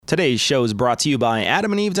Today's show is brought to you by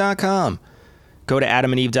AdamandEve.com. Go to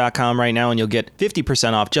AdamandEve.com right now and you'll get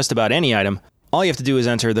 50% off just about any item. All you have to do is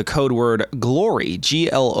enter the code word GLORY,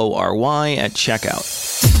 Glory, at checkout.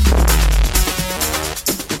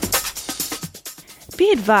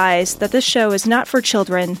 Be advised that this show is not for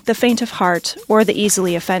children, the faint of heart, or the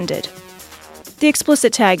easily offended. The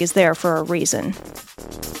explicit tag is there for a reason.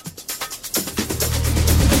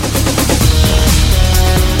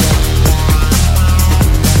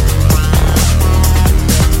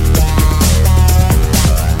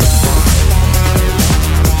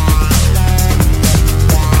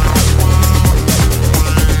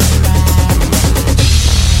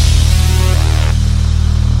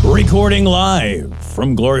 Recording live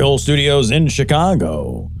from Glory Hole Studios in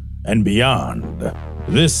Chicago and beyond.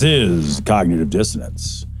 This is Cognitive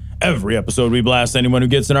Dissonance. Every episode we blast anyone who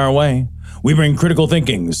gets in our way. We bring critical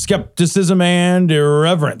thinking, skepticism, and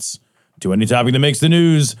irreverence to any topic that makes the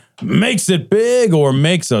news, makes it big, or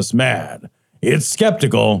makes us mad. It's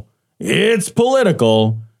skeptical, it's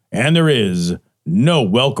political, and there is no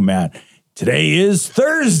welcome mat. Today is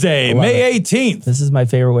Thursday, May 18th. This is my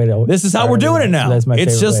favorite way to... This is how we're doing it now. That's my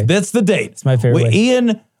favorite way. That's the date. It's my favorite way.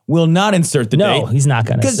 Ian will not insert the date. No, he's not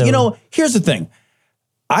going to. Because, here's the thing.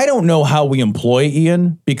 I don't know how we employ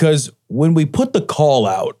Ian, because when we put the call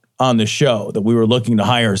out on the show that we were looking to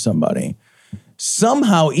hire somebody,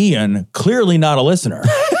 somehow Ian, clearly not a listener,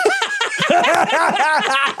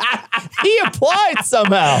 he applied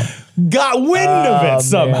somehow. got wind of it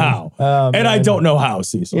somehow. And I don't know how,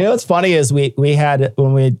 Cecil. You know what's funny is we had,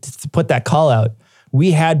 when we put that call out,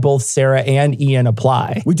 we had both Sarah and Ian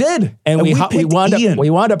apply. We did. And we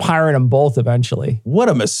wound up hiring them both eventually. What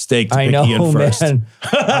a mistake to pick Ian first. Man.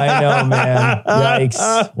 I know, man.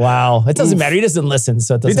 Yikes. Wow. It doesn't matter. He doesn't listen,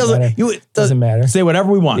 so it doesn't matter. It doesn't matter. Say whatever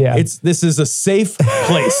we want. Yeah. This is a safe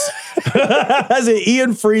place. As an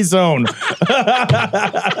Ian-free zone.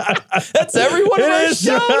 That's every one of our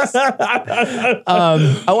shows.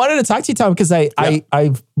 I wanted to talk to you, Tom, because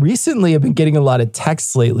I recently have been getting a lot of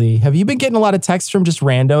texts lately. Have you been getting a lot of texts from just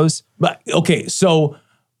randos? But okay, so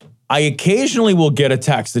I occasionally will get a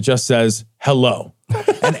text that just says, hello.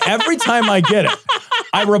 And every time I get it,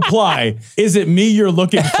 I reply, is it me you're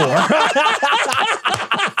looking for?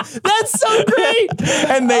 That's so great.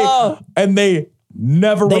 And they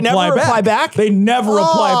never reply back. They never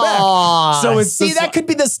reply back. So that could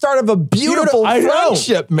be the start of a beautiful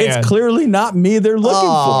friendship, man. It's clearly not me they're looking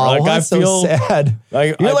for. Like, I feel so sad.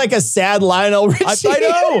 You're like a sad Lionel Richie. I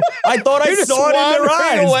know. I thought I saw it in their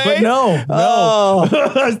eyes, but no.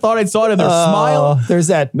 I thought I saw it in their smile. There's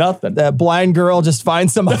that blind girl just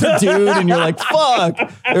finds some other dude, and you're like,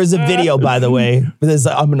 fuck. There's a video, by the way.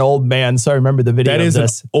 I'm an old man, so I remember the video. That is an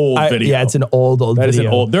old video. Yeah, it's an old video. That is an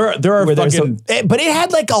old. There are fucking. But it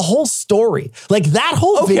had like a whole story. Like that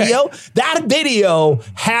whole video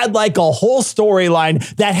had like a whole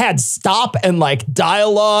storyline that had stop and like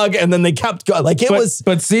dialogue, and then they kept going. Like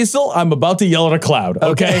But Cecil, I'm about to yell at a cloud,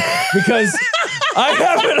 okay? Because I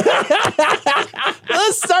haven't.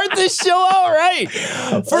 Let's start this show out right.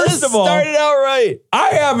 First of all, start it out right. I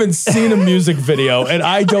haven't seen a music video, and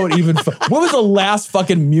I don't even. What was the last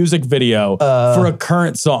fucking music video for a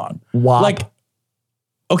current song? WAP. Like.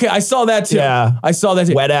 Okay, I saw that too. Yeah. I saw that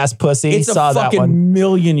too. Wet Ass Pussy. It's a fucking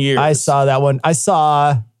million years. I saw that one.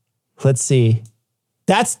 Let's see.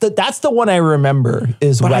 That's the one I remember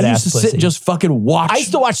is Wet Ass Pussy. I used to sit and just fucking watch. I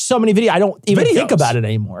used to watch so many videos. I don't even think about it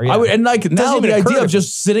anymore. Yeah. Now the idea of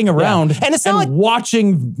just sitting around and it's not like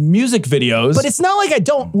watching music videos. But it's not like I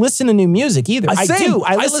don't listen to new music either. I do.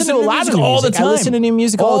 I listen to a lot of new music all the time. I listen to new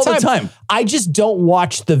music all the time. I just don't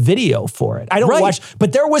watch the video for it. I don't watch.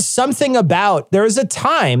 But there was something about. There was a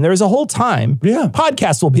whole time. Yeah.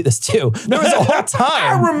 Podcast will be this too. There was a whole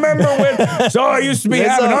time. I remember when. So I used to be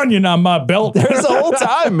having onion on my belt. There's a whole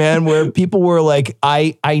time, man, where people were like,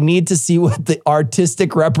 I need to see what the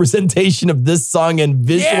artistic representation of this song and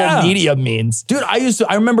visual media means. Dude,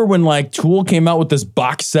 I remember when like Tool came out with this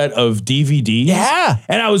box set of DVDs. Yeah.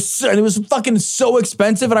 And it was fucking so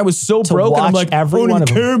expensive and I was so broke. And I'm like, I don't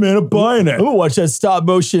care, man, I'm buying it. Ooh, watch that stop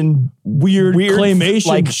motion weird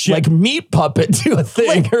claymation shit. Like meat puppet do a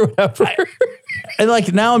thing or whatever. And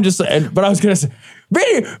like now I'm just, but I was going to say,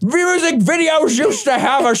 music videos used to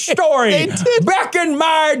have a story. They did. Back in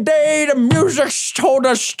my day, the music told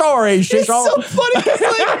a story. It's so funny.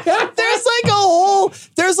 There's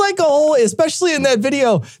like a whole, especially in that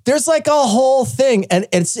video, there's like a whole thing. And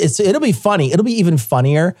it'll be funny. It'll be even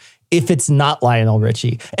funnier if it's not Lionel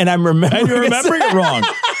Richie. And I'm remembering. And you're remembering it wrong.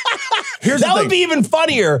 That would be even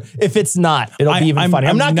funnier if it's not. It'll be even funnier.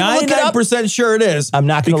 I'm not going to look it up. 99% sure it is. I'm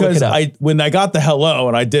not going to look it up. Because when I got the hello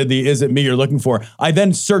and I did the "Is it me you're looking for?" I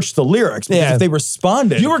then searched the lyrics because if they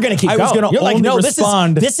responded, you were going to keep going. I was going to only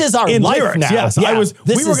respond. This is our in life lyrics. now. Yes, yeah. I was.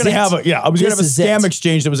 We were going to have a I was going to have a scam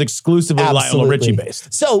exchange that was exclusively Lionel Richie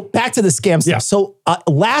based. So back to the scam stuff. Yeah. So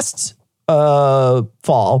last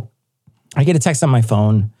fall, I get a text on my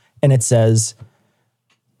phone and it says,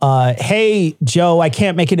 "Hey Joe, I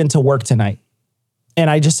can't make it into work tonight." And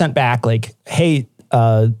I just sent back like, "Hey,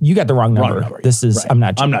 you got the wrong number. This is I'm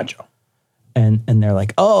not Joe." I'm not Joe. And they're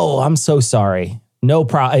like, "Oh, I'm so sorry. No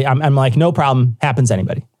problem." I'm like, "No problem. Happens to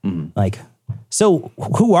anybody." Like, so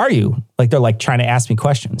who are you? Like, they're like trying to ask me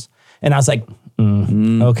questions. And I was like,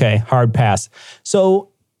 okay, hard pass. So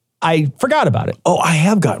I forgot about it. Oh, I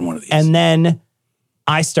have gotten one of these. And then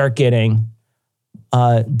I start getting,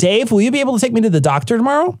 "Dave, will you be able to take me to the doctor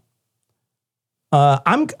tomorrow?"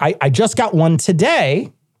 I just got one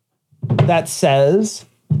today that says,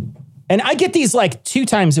 and I get these like 2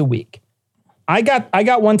 times a week. I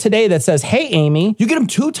got one today that says, "Hey, Amy, you get them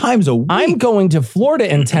 2 times a week. I'm going to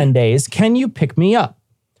Florida in 10 days. Can you pick me up?"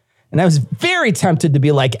 And I was very tempted to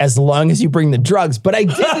be like, "As long as you bring the drugs," but I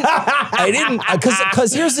didn't,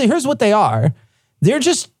 because here's what they are.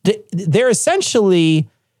 They're essentially,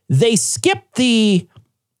 they skip the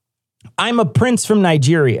 "I'm a prince from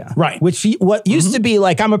Nigeria," right? Which what used to be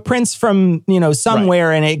like, "I'm a prince from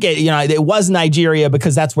somewhere," and it was Nigeria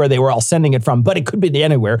because that's where they were all sending it from, but it could be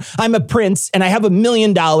anywhere. "I'm a prince and I have $1 million,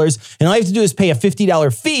 and all I have to do is pay a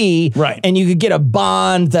 $50 fee, right? And you could get a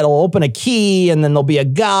bond that'll open a key, and then there'll be a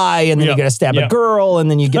guy, and then you're gonna stab a girl,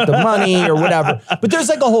 and then you get the money or whatever." But there's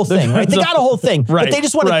like a whole thing, right? They got a whole thing, right? But they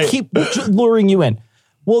just want to keep luring you in.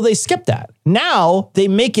 Well, they skip that. Now they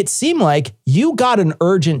make it seem like you got an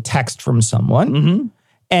urgent text from someone.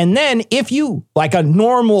 And then if you, like a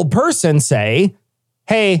normal person, say,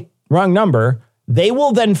 "Hey, wrong number," they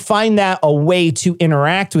will then find that a way to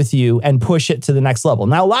interact with you and push it to the next level.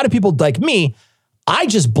 Now, a lot of people like me, I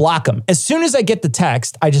just block them. As soon as I get the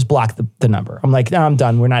text, I just block the number. I'm like, "No, I'm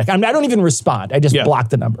done. I don't even respond. I just block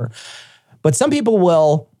the number." But some people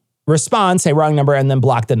will respond, say "wrong number," and then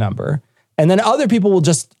block the number. And then other people will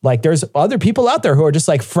just like, there's other people out there who are just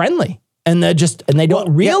like friendly and they don't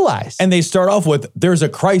realize. And they start off with, "There's a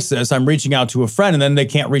crisis. I'm reaching out to a friend," and then they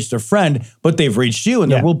can't reach their friend, but they've reached you.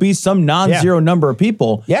 And there will be some non-zero number of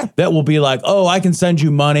people that will be like, "Oh, I can send you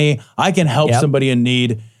money. I can help somebody in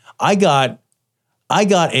need." I got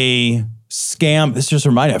a scam. This just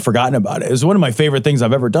reminded me, I've forgotten about it. It was one of my favorite things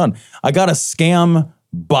I've ever done. I got a scam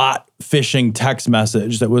bot phishing text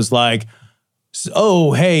message that was like,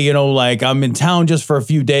 "Oh, hey, like I'm in town just for a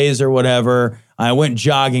few days or whatever. I went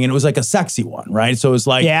jogging," and it was like a sexy one, right? So it was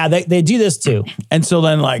like, yeah, they do this too. And so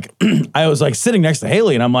then like, I was like sitting next to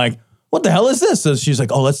Haley and I'm like, "What the hell is this?" So she's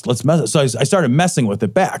like, "Oh, let's mess." So I started messing with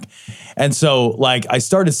it back. And so like, I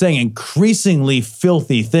started saying increasingly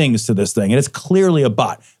filthy things to this thing. And it's clearly a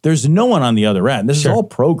bot. There's no one on the other end. This is all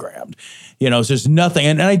programmed. So there's nothing.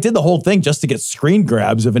 And I did the whole thing just to get screen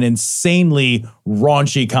grabs of an insanely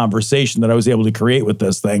raunchy conversation that I was able to create with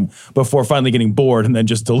this thing before finally getting bored and then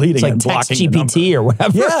just deleting it and blocking the number. GPT or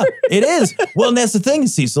whatever. Yeah, it is. Well, and that's the thing,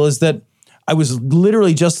 Cecil, is that I was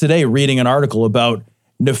literally just today reading an article about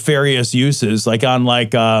nefarious uses, like on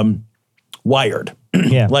Wired.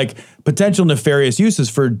 Like potential nefarious uses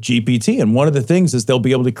for GPT. And one of the things is they'll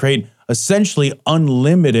be able to create essentially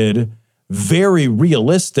unlimited, very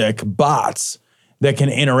realistic bots that can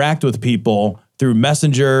interact with people through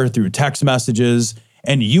Messenger, through text messages,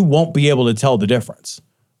 and you won't be able to tell the difference.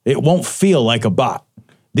 It won't feel like a bot.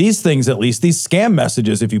 These things, at least, these scam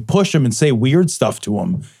messages, if you push them and say weird stuff to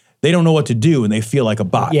them, they don't know what to do and they feel like a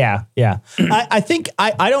bot. Yeah. I think,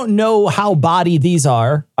 I don't know how body these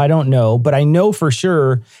are. I don't know, but I know for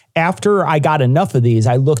sure after I got enough of these,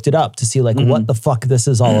 I looked it up to see like what the fuck this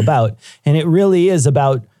is all about. And it really is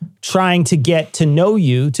about trying to get to know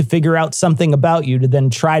you, to figure out something about you, to then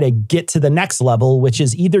try to get to the next level, which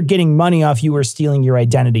is either getting money off you or stealing your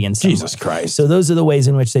identity in some way. Jesus Christ. So those are the ways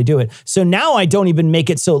in which they do it. So now I don't even make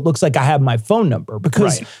it so it looks like I have my phone number,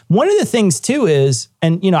 because one of the things too is,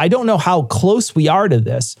 and I don't know how close we are to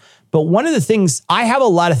this, but one of the things, I have a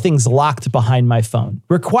lot of things locked behind my phone,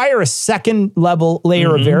 require a second level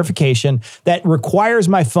layer of verification that requires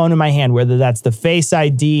my phone in my hand, whether that's the Face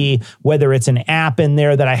ID, whether it's an app in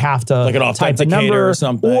there that I have to like an type a number or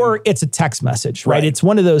something, or it's a text message, right? It's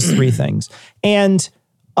one of those three things. And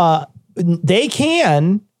they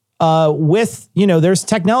can, with, there's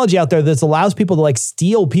technology out there that allows people to like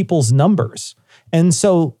steal people's numbers And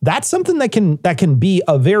so that's something that can be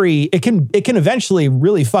it can eventually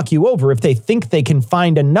really fuck you over if they think they can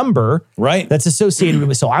find a number Right. that's associated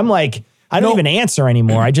with. So I'm like, I don't even answer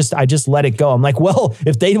anymore. I just let it go. I'm like, well,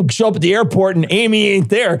 if they show up at the airport and Amy ain't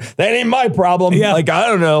there, that ain't my problem. Yeah. Like, I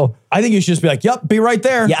don't know. I think you should just be like, yep, be right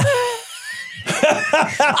there. Yeah.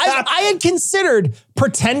 I had considered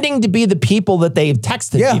pretending to be the people that they've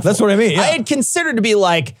texted. Yeah, before. that's what I mean. Yeah. I had considered to be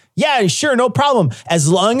like, yeah, sure, no problem. As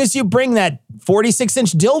long as you bring that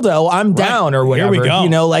 46-inch dildo, I'm down or whatever. Here we go. You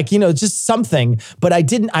know, just something. But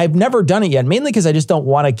I've never done it yet, mainly because I just don't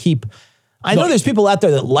want to keep. I know there's people out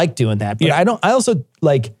there that like doing that, but Yeah.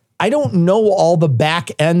 I don't know all the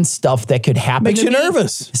back end stuff that could happen. Makes to you me.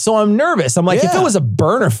 nervous. So I'm nervous. I'm like, if Yeah. it was a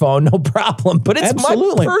burner phone, no problem. But it's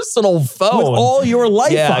Absolutely. my personal phone. With all your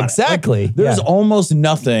life Yeah, on it. exactly. Like, there's Yeah. almost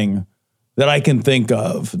nothing that I can think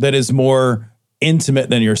of that is more intimate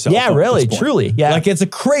than your cell Yeah, phone at really, this point. truly. Yeah. Like it's a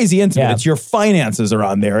crazy intimate. Yeah. It's your finances are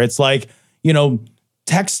on there. It's like,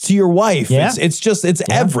 text to your wife. Yeah. It's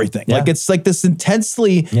everything. Yeah. Like it's like this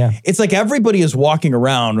intensely, Yeah. it's like everybody is walking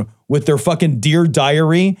around with their fucking Dear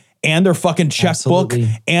Diary and their fucking checkbook Absolutely.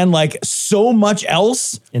 and like so much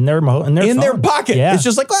else in their phone. pocket. Yeah. It's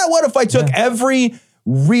just like, well, what if I took every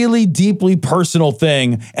really deeply personal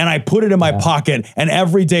thing and I put it in my pocket and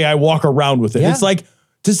every day I walk around with it? Yeah. It's like,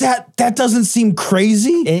 that doesn't seem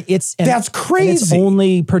crazy? That's crazy. And it's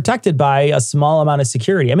only protected by a small amount of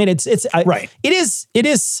security. I mean, Right. It is.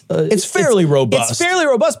 It's fairly robust. It's fairly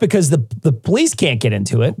robust because the police can't get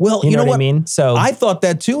into it. Well, you know what what I mean? So I thought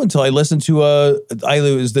that too until I listened to either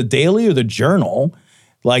it was the Daily or the Journal,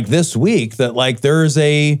 like this week, that like there's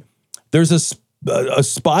a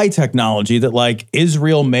spy technology that like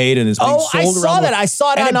Israel made and is being sold I around. saw that. I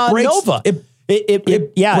saw it and on Nova.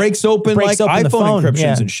 It breaks open like iPhone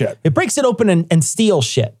encryptions and shit. It breaks it open and steals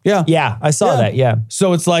shit. Yeah. Yeah. I saw that. Yeah.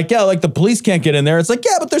 So it's like, like the police can't get in there. It's like,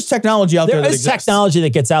 but there's technology out there There that is exists. technology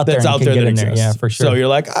that gets out there That's and out can there get that in there. exists. Yeah, for sure. So you're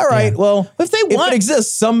like, all right, well, if it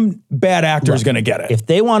exists, some bad actor is going to get it. If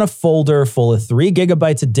they want a folder full of 3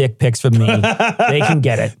 gigabytes of dick pics from me, they can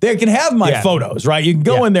get it. They can have my Yeah. photos, right? You can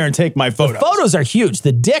go in there and take my photos. Photos are huge.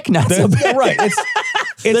 The dick, not so big. Right.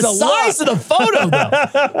 It's the a size lot. of the photo, though.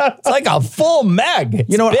 It's like a full meg.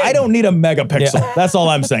 You know what? It's I big. don't need a megapixel. That's all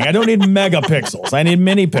I'm saying. I don't need megapixels. I need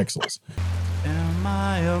mini pixels. Am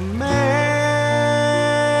I a man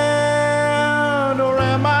or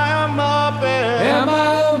am I a muppet? Am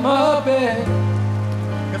I a Muppet?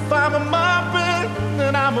 If I'm a muppet,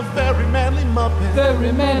 then I'm a very manly muppet.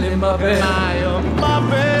 Very manly Muppet. Am I a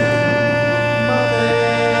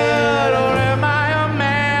muppet or am I a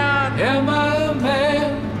man? Am I a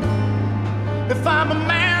man? If I'm a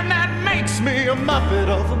man, that makes me a muppet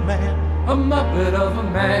of a man. A Muppet of a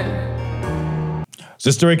man.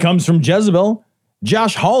 This story comes from Jezebel.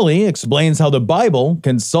 Josh Hawley explains how the Bible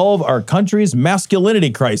can solve our country's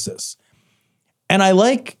masculinity crisis. And I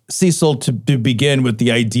like Cecil to begin with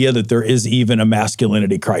the idea that there is even a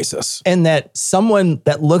masculinity crisis. And that someone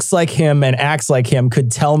that looks like him and acts like him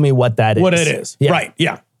could tell me what that is. What it is. Yeah. Right.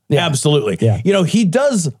 Yeah. Yeah. Absolutely. Yeah. He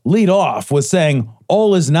does lead off with saying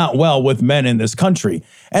all is not well with men in this country.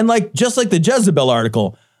 And just like the Jezebel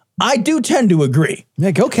article, I do tend to agree.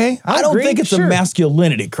 Like, okay. I don't agree, think it's sure. a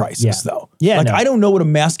masculinity crisis, Yeah. though. Yeah, no. I don't know what a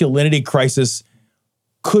masculinity crisis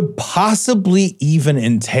could possibly even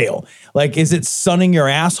entail. Like, is it sunning your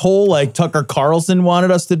asshole like Tucker Carlson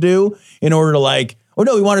wanted us to do in order to oh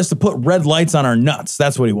no, he wanted us to put red lights on our nuts.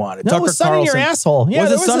 That's what he wanted. No, it was sunning your asshole. Yeah,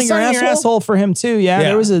 Was it there was sunning a sunning your asshole for him too. Yeah,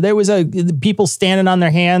 Yeah. there was a people standing on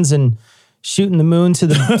their hands and shooting the moon to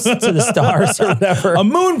the to the stars or whatever. A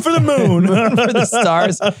moon for the moon. Moon for the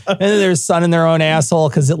stars, and then there's sun in their own asshole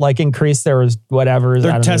because it increased their whatever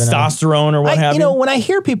Their I don't even know. testosterone or what have you. When I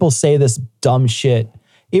hear people say this dumb shit,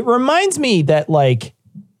 it reminds me that like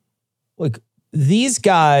these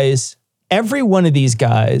guys, every one of these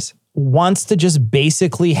guys wants to just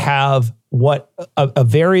basically have what a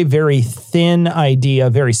very, very thin idea,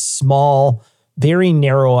 very small, very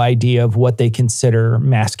narrow idea of what they consider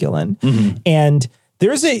masculine. Mm-hmm. And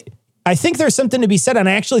I think there's something to be said, and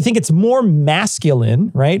I actually think it's more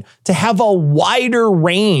masculine, right? To have a wider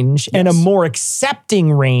range and a more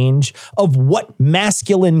accepting range of what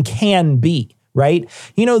masculine can be. Right?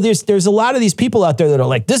 There's a lot of these people out there that are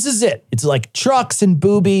like, this is it. It's like trucks and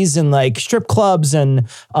boobies and like strip clubs and,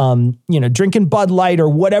 drinking Bud Light or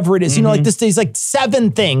whatever it is. These like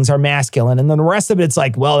 7 things are masculine. And then the rest of it, it's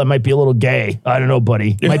like, well, it might be a little gay. I don't know,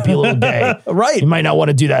 buddy. It might be a little gay. Right. You might not want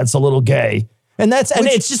to do that. It's a little gay. And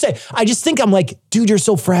it's just, I just think I'm like, dude, you're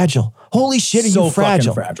so fragile. Holy shit, are so you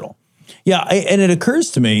fragile? fucking fragile. Yeah. And it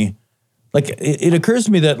occurs to me,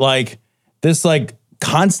 that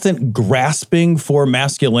constant grasping for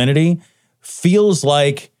masculinity feels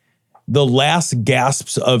like the last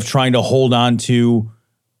gasps of trying to hold on to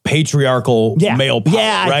patriarchal male power.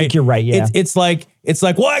 Yeah, right? I think you're right. Yeah. It's like,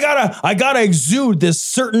 well, I gotta exude this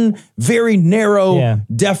certain very narrow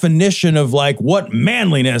definition of like what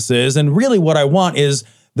manliness is. And really what I want is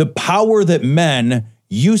the power that men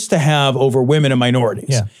used to have over women and minorities.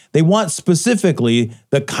 Yeah. They want specifically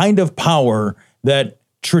the kind of power that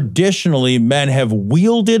traditionally men have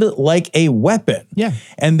wielded like a weapon. Yeah.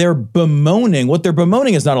 And they're bemoaning, what they're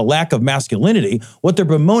bemoaning is not a lack of masculinity. What they're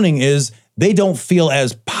bemoaning is they don't feel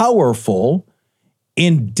as powerful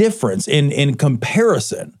in difference, in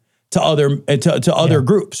comparison to other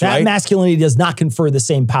groups, that right? masculinity does not confer the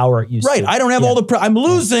same power it used Right. to. I don't have all the, I'm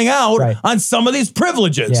losing out Right. on some of these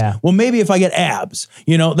privileges. Yeah. Well, maybe if I get abs,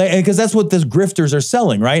 because that's what these grifters are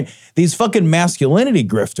selling, right? These fucking masculinity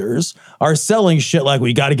grifters are selling shit like, well,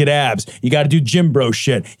 you got to get abs. You got to do gym bro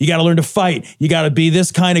shit. You got to learn to fight. You got to be this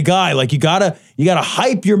kind of guy. Like you got to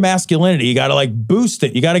hype your masculinity. You got to like boost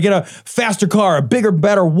it. You got to get a faster car, a bigger,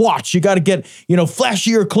 better watch. You got to get,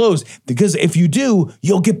 flashier clothes, because if you do,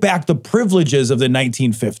 you'll get back the privileges of the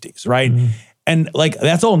 1950s, right? Mm-hmm. And like,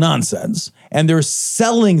 that's all nonsense. And they're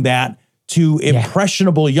selling that to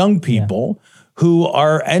impressionable young people who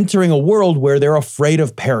are entering a world where they're afraid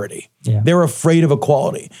of parity. Yeah. They're afraid of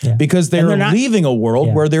equality because they're leaving a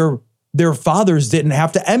world where their fathers didn't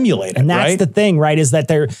have to emulate it. And that's the thing, right? Is that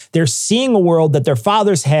they're seeing a world that their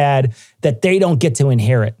fathers had that they don't get to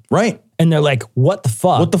inherit. Right. And they're like, what the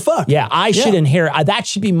fuck? What the fuck? Yeah, I should inherit. That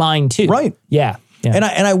should be mine too. Right. Yeah. Yeah.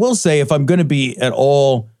 And I will say, if I'm going to be at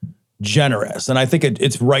all generous, and I think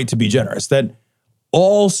it's right to be generous, that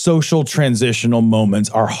all social transitional moments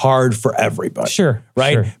are hard for everybody. Sure.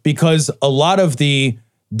 Right? Sure. Because a lot of the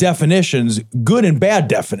definitions, good and bad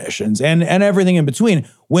definitions, and everything in between,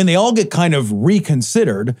 when they all get kind of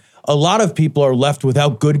reconsidered, a lot of people are left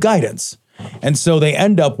without good guidance. And so they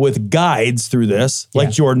end up with guides through this, like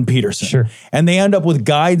Jordan Peterson. Sure. And they end up with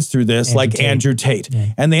guides through this, Andrew Tate.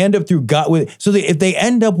 Yeah. And they end up through if they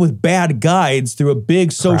end up with bad guides through a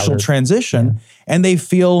big social transition, and they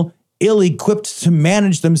feel ill-equipped to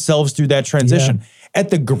manage themselves through that transition. At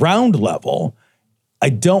the ground level, I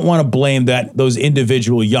don't want to blame those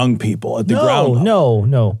individual young people at the ground level.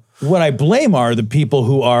 No. What I blame are the people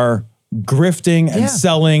who are grifting and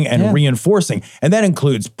selling and reinforcing. And that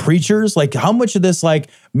includes preachers. Like, how much of this like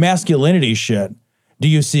masculinity shit do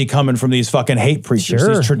you see coming from these fucking hate preachers,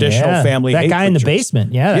 these traditional family hate That guy in the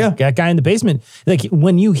basement. That guy in the basement. Like,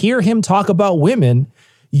 when you hear him talk about women,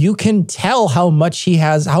 you can tell how much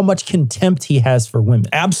contempt he has for women.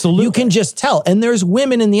 Absolutely. You can just tell. And there's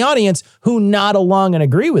women in the audience who nod along and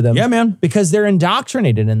agree with him. Yeah, man. Because they're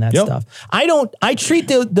indoctrinated in that stuff. I treat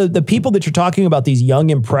the people that you're talking about, these young,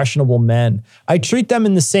 impressionable men, I treat them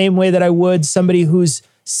in the same way that I would somebody who's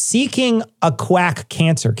seeking a quack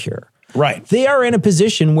cancer cure. Right. They are in a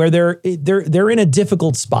position where they're in a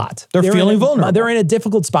difficult spot. They're feeling vulnerable. They're in a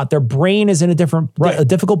difficult spot. Their brain is in a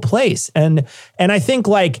difficult place. And I think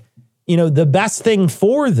the best thing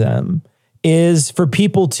for them is for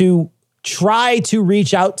people to try to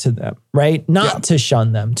reach out to them, right? Not to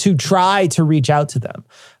shun them, to try to reach out to them.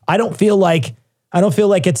 I don't feel like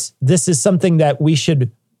this is something that we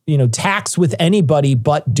should tax with anybody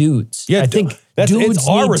but dudes. Yeah, I think it's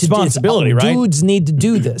our responsibility, right? Dudes need to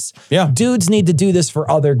do this. Yeah. Dudes need to do this for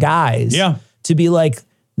other guys. Yeah. To be like,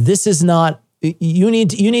 this is not, you need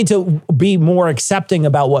to be more accepting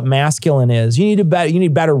about what masculine is. You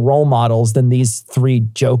need better role models than these three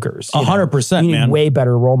jokers. 100%, You need man. way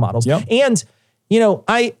better role models. Yep. And,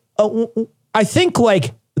 I think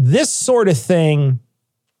like this sort of thing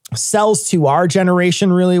sells to our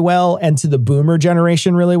generation really well and to the boomer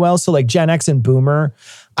generation really well. So like Gen X and boomer,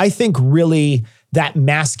 I think really that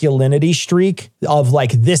masculinity streak of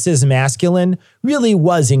like, this is masculine really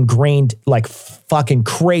was ingrained like fucking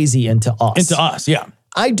crazy into us. Yeah.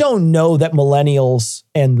 I don't know that millennials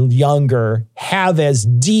and younger have as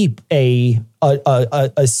deep a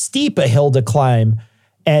steep a hill to climb.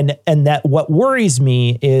 And that what worries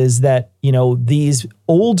me is that, these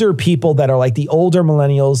older people that are like the older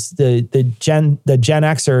millennials, the Gen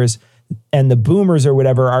Xers and the boomers or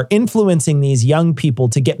whatever are influencing these young people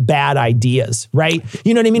to get bad ideas, right?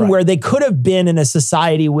 You know what I mean? Right. Where they could have been in a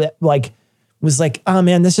society with was like, oh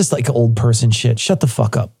man, this is like old person shit. Shut the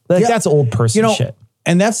fuck up. Like that's old person shit.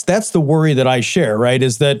 And that's the worry that I share, right?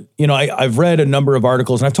 Is that, I've read a number of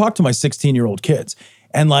articles and I've talked to my 16-year-old kids,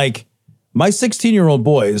 and like, my 16-year-old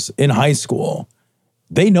boys in high school,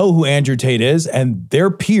 they know who Andrew Tate is, and their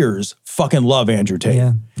peers fucking love Andrew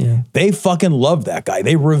Tate. Yeah. They fucking love that guy.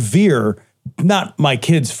 They revere not my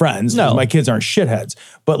kids' friends. No. My kids aren't shitheads.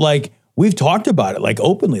 But like, we've talked about it like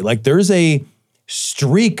openly. Like there's a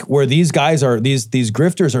streak where these guys are, these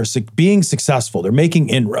grifters are being successful. They're making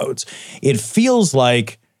inroads. It feels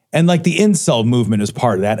like, and like the incel movement is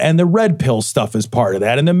part of that. And the red pill stuff is part of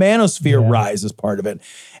that. And the manosphere rise is part of it.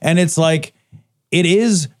 And it's like, it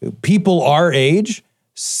is people our age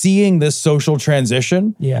seeing this social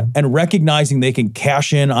transition and recognizing they can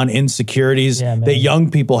cash in on insecurities that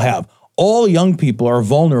young people have. All young people are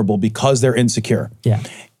vulnerable because they're insecure. Yeah.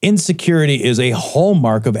 Insecurity is a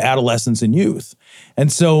hallmark of adolescence and youth.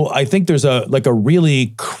 And so I think there's a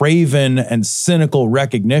really craven and cynical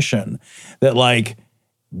recognition that like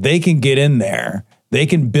they can get in there, they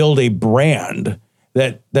can build a brand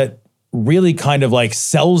that really kind of like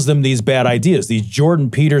sells them these bad ideas, these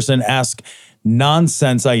Jordan Peterson-esque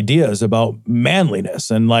nonsense ideas about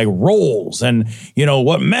manliness and like roles and, you know,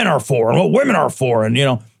 what men are for and what women are for and, you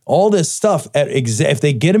know, all this stuff. If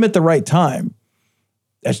they get them at the right time,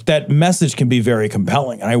 that message can be very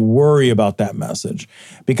compelling. And I worry about that message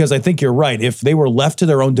because I think you're right. If they were left to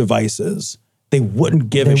their own devices, they wouldn't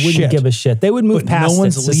give a shit. They wouldn't give a shit. They would move past it. No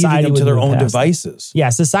one's leaving them to their own devices. Yeah,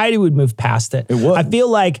 society would move past it. It would. I feel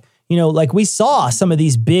like, you know, like we saw some of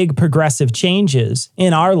these big progressive changes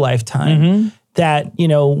in our lifetime that, you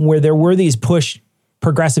know, where there were these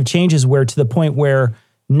progressive changes where to the point where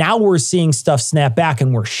now we're seeing stuff snap back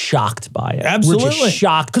and we're shocked by it. Absolutely. We're just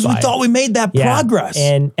shocked because we thought we made that progress.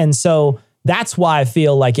 And so that's why I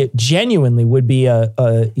feel like it genuinely would be it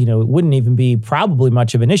wouldn't even be probably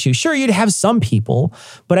much of an issue. Sure, you'd have some people,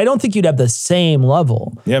 but I don't think you'd have the same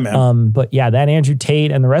level. Yeah, man. But yeah, that Andrew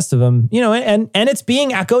Tate and the rest of them, you know, and it's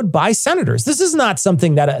being echoed by senators. This is not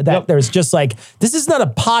something that there's just like, this is not a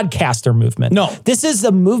podcaster movement. No. This is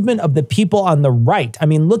a movement of the people on the right. I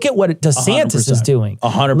mean, look at what DeSantis 100%. is doing.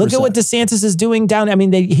 100%. Look at what DeSantis is doing down. I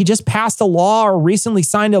mean, he just passed a law or recently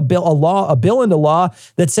signed a bill into law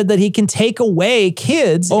that said that he can take away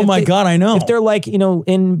kids. Oh my God, I know. If they're like, you know,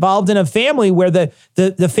 involved in a family where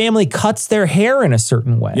the family cuts their hair in a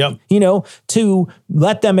certain way, you know, to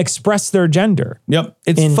let them express their gender. Yep.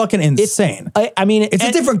 It's fucking insane. I mean, it's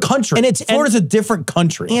a different country. Florida's a different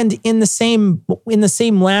country. And in the same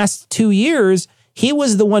last 2 years, he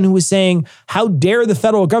was the one who was saying, how dare the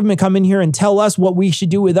federal government come in here and tell us what we should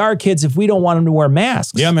do with our kids if we don't want them to wear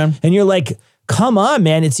masks? Yeah, man. And you're like, come on,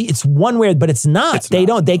 man. It's one way, but it's not.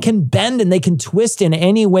 They can bend and they can twist in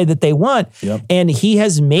any way that they want. Yep. And he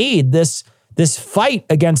has made this fight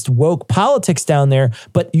against woke politics down there.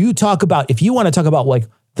 But if you want to talk about like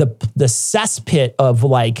the cesspit of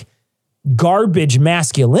like garbage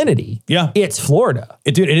masculinity, it's Florida.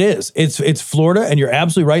 Dude, it is. It's Florida, and you're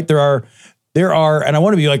absolutely right. There are, and I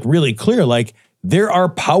want to be like really clear, like there are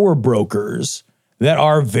power brokers that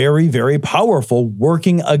are very, very powerful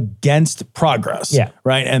working against progress. Yeah.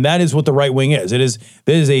 Right. And that is what the right wing is. That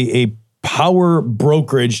is a power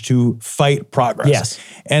brokerage to fight progress. Yes.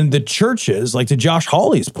 And the churches, like to Josh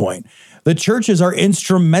Hawley's point, the churches are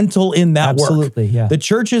instrumental in that work. Absolutely, yeah. The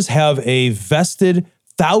churches have a vested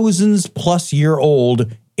thousands plus year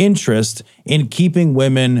old interest in keeping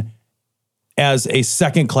women as a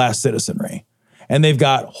second class citizenry. And they've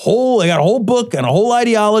got a whole book and a whole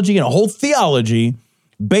ideology and a whole theology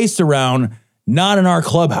based around not in our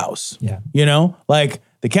clubhouse. Yeah. You know, like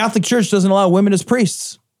the Catholic Church doesn't allow women as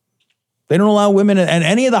priests. They don't allow women at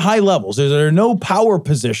any of the high levels. There are no power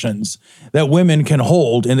positions that women can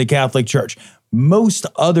hold in the Catholic Church. Most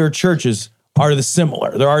other churches are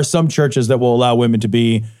similar. There are some churches that will allow women to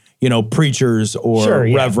be, you know, preachers or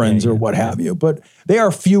reverends or what have you, but they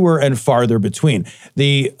are fewer and farther between.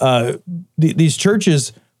 These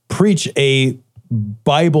churches preach a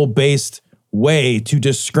Bible-based way to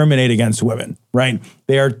discriminate against women, right?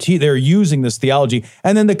 They're using this theology,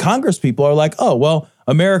 and then the Congress people are like, oh, well,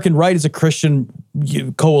 American Right is a Christian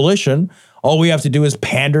coalition. All we have to do is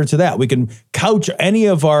pander to that. We can couch any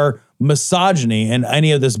of our misogyny and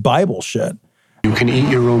any of this Bible shit. You can eat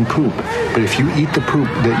your own poop, but if you eat the poop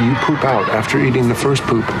that you poop out after eating the first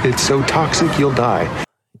poop, it's so toxic you'll die.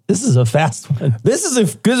 This is a fast one. This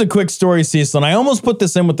is a quick story, Cecil, and I almost put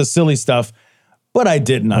this in with the silly stuff, but I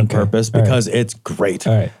didn't on purpose because it's great.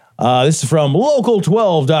 All right. This is from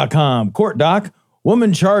local12.com. Court doc,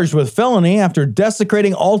 woman charged with felony after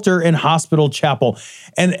desecrating altar in hospital chapel.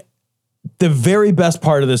 And the very best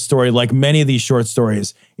part of this story, like many of these short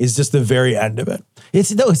stories, is just the very end of it.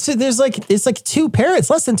 It's like two paragraphs,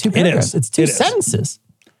 less than two paragraphs. It's two sentences.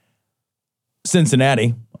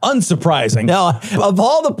 Cincinnati, unsurprising. No, of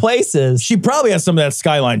all the places, she probably has some of that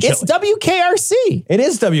Skyline chili. It's WKRC. It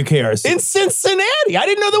is WKRC in Cincinnati. I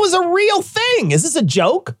didn't know that was a real thing. Is this a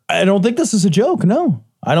joke? I don't think this is a joke. No.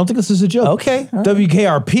 I don't think this is a joke. Okay. All right.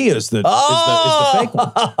 WKRP is the fake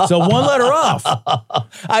one. So one letter off.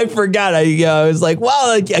 I forgot. I was like,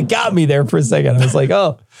 wow, it got me there for a second. I was like,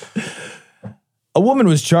 oh. A woman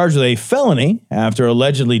was charged with a felony after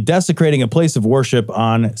allegedly desecrating a place of worship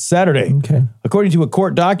on Saturday. Okay. According to a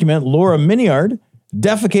court document, Laura Miniard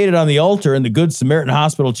defecated on the altar in the Good Samaritan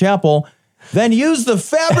Hospital Chapel, then used the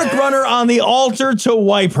fabric runner on the altar to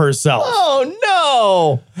wipe herself.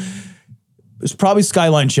 Oh, no. It was probably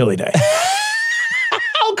Skyline Chili Day.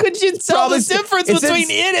 How could you tell the difference between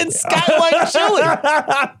it and Skyline Chili?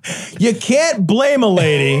 You can't blame a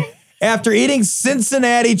lady after eating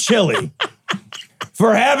Cincinnati chili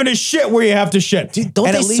for having to shit where you have to shit. Dude, and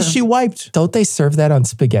at least she wiped. Don't they serve that on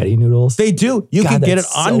spaghetti noodles? They do. You can get it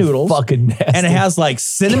that's on so noodles. Fucking nasty. And it has like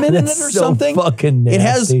cinnamon in it or That's so something. fucking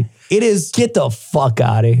nasty. It is. Get the fuck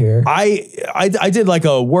out of here. I did like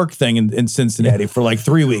a work thing in Cincinnati for like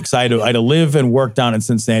 3 weeks. I had to live and work down in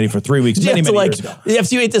Cincinnati for 3 weeks. Many years ago.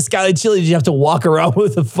 After you ate the Skyline Chili, did you have to walk around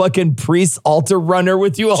with a fucking priest altar runner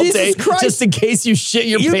with you all Jesus day? Christ. Just in case you shit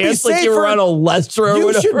your You'd be pants like you were safer. on a Lestra or You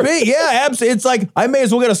whatever. should be. Yeah, absolutely. It's like I may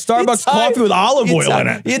as well get a Starbucks coffee with olive oil in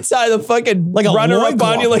it. You tie the fucking Like a runner up on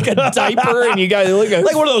loincloth. you like a diaper and you got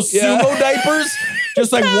Like one of those sumo diapers.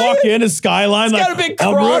 Just like walk in as Skyline. It's like, got a big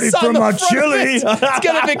I'm cross ready on for the my front chili. of it. It's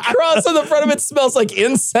got a big cross on the front of it. Smells like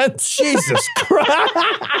incense. Jesus Christ.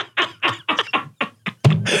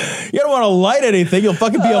 You don't want to light anything. You'll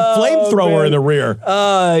fucking be a flamethrower man. in the rear. You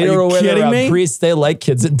Are don't know you where kidding me? Priests, they like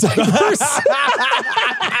kids in diapers.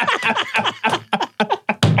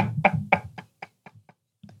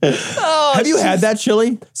 Have you had that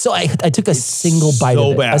chili? So I took a single bite so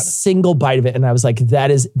of it. bad. A single bite of it. And I was like, that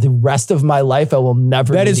is the rest of my life. I will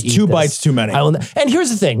never That need is to eat 2 this. bites too many. I will and here's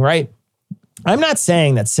the thing, right? I'm not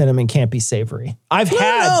saying that cinnamon can't be savory. I've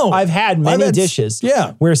had many dishes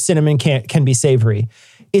where cinnamon can be savory.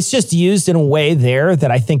 It's just used in a way there that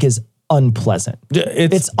I think is unpleasant.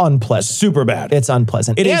 It's unpleasant. Super bad. It's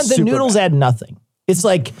unpleasant. It and is the super noodles bad. add nothing. It's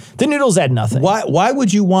like the noodles add nothing. Why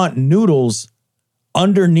would you want noodles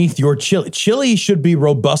underneath your chili? Chili should be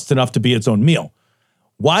robust enough to be its own meal.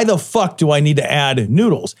 Why the fuck do I need to add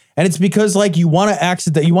noodles? And it's because like you want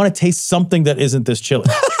to taste something that isn't this chili.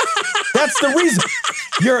 That's the reason.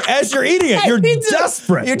 As you're eating it, you're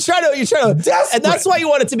desperate. You're trying to Desperate. and that's why you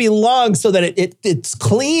want it to be long so that it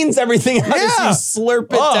cleans everything out as you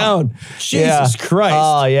slurp it down. Jesus Christ.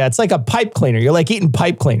 Oh yeah, it's like a pipe cleaner. You're like eating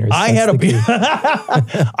pipe cleaners. I had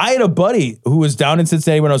a buddy who was down in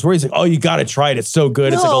Cincinnati when I was worried. He's like, "Oh, you got to try it. It's so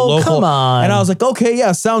good. It's like a No, local." come on. And I was like, "Okay,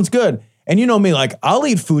 yeah, sounds good." And you know me, like I'll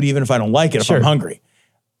eat food even if I don't like it if I'm hungry.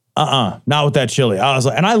 Not with that chili. I was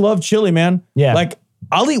like, and I love chili, man. Yeah. Like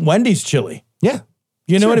I'll eat Wendy's chili. Yeah.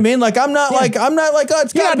 You know what I mean? Like I'm not like oh,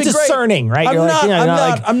 it's You're gotta not be discerning, great. right? I'm You're not.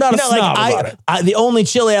 like, I'm not a you're snob about it. the only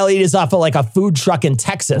chili I'll eat is off of like a food truck in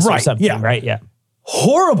Texas or Right, something, yeah. right? Yeah.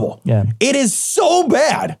 Horrible. Yeah. It is so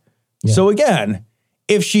bad. So again,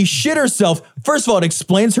 if she shit herself, first of all, it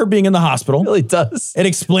explains her being in the hospital. It really does. It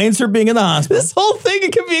explains her being in the hospital. This whole thing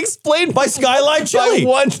it can be explained By Skyline Chili.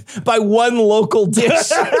 by one local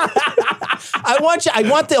dish. I want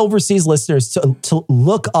the overseas listeners to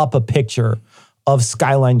look up a picture of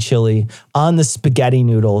Skyline Chili on the spaghetti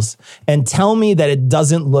noodles and tell me that it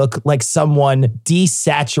doesn't look like someone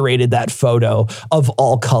desaturated that photo of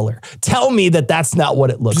all color. Tell me that that's not what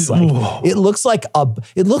it looks like. It looks like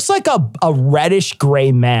a reddish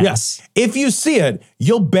gray mass. Yes. If you see it,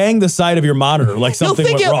 you'll bang the side of your monitor like something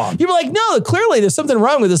went wrong. You're like, no, clearly there's something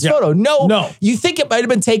wrong with this photo. No. You think it might have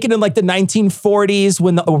been taken in like the 1940s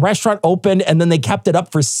when the restaurant opened and then they kept it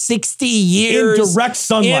up for 60 years. In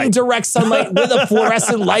direct sunlight with a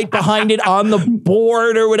fluorescent light behind it on the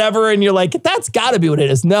board or whatever. And you're like, that's got to be what it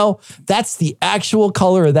is. No, that's the actual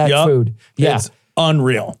color of that food. Yeah. It's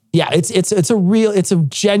unreal. Yeah, it's a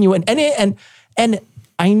genuine, and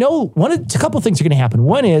I know a couple things are going to happen.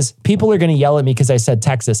 One is people are going to yell at me because I said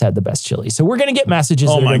Texas had the best chili. So we're going to get messages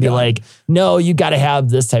that are going to be like, no, you got to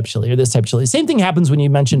have this type of chili or this type of chili. Same thing happens when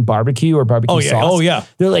you mention barbecue or barbecue sauce. Oh yeah.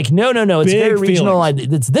 They're like, no, it's Big very regional.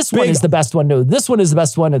 This one is the best one. No, this one is the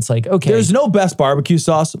best one. It's like, okay. There's no best barbecue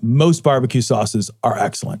sauce. Most barbecue sauces are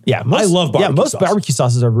excellent. Yeah, I love barbecue most sauce. barbecue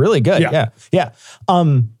sauces are really good. Yeah.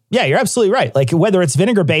 Yeah, you're absolutely right. Like whether it's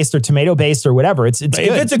vinegar based or tomato based or whatever, it's good.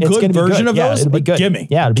 If it's a good version of those, it'll be good. give me.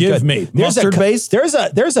 Yeah, it'll be Give good. me. There's Mustard based?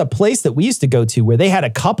 There's a place that we used to go to where they had a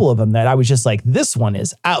couple of them that I was just like, this one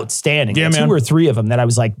is outstanding. Yeah, Like, man. 2 or 3 of them that I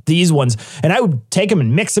was like, these ones, and I would take them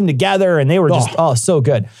and mix them together, and they were just so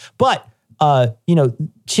good. But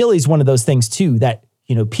chili's one of those things too that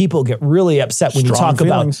people get really upset when you Strong talk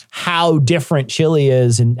feelings. about how different chili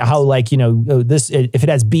is and how if it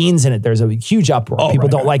has beans in it, there's a huge uproar. People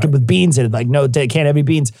don't like it with beans in it. Like, no, they can't have any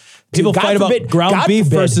beans. People God fight about ground God beef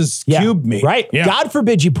forbid- versus cubed meat. Right. Yeah. God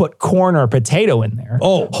forbid you put corn or potato in there.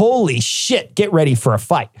 Oh. Holy shit. Get ready for a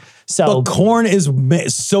fight. So But corn is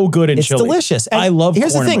so good in it's chili. delicious. And I love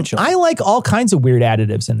here's corn the in my thing. chili. I like all kinds of weird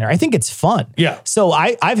additives in there. I think it's fun. Yeah. So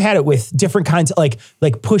I've had it with different kinds of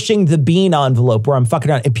like pushing the bean envelope where I'm fucking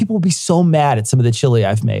around. And people will be so mad at some of the chili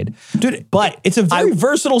I've made. Dude, But it's a very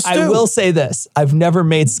versatile stew. I will say this. I've never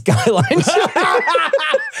made Skyline chili.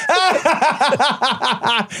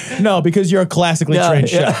 No, because you're a classically trained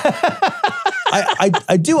chef.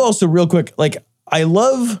 I do also real quick, like I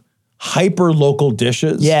love hyper local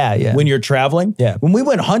dishes. Yeah. When you're traveling. Yeah. When we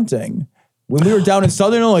went hunting, when we were down in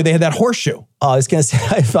Southern Illinois, they had that horseshoe. Oh, I was going to say,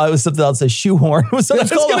 I thought it was something else, a shoehorn. Was what I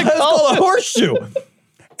was going to call a horseshoe.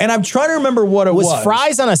 And I'm trying to remember what it It was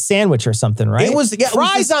fries on a sandwich or something, right? It was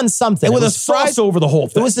fries on something. And with It a was sauce over the whole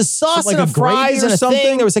thing. There was a sauce Like and a a fries gravy or and a something?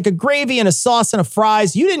 thing. There was like a gravy and a sauce and a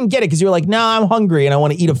fries. You didn't get it because you were like, "Nah, I'm hungry and I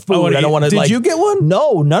want to eat a food. I don't want to." Did you get one?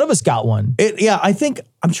 No, none of us got one. I think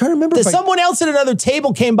I'm trying to remember. Someone else at another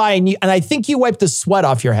table came by and I think you wiped the sweat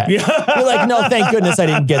off your head. You're like, "No, thank goodness I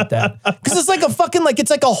didn't get that." Because it's like a fucking it's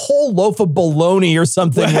like a whole loaf of bologna or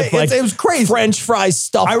something. Right. With It was crazy. French fries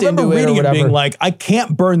stuffed I remember into reading it or it whatever. being like, I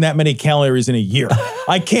can't burn that many calories in a year.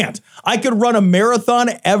 I can't. I could run a marathon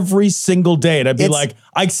every single day and I'd be like,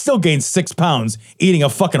 I still gained 6 pounds eating a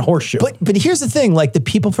fucking horseshoe. But here's the thing, like the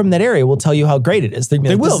people from that area will tell you how great it is. They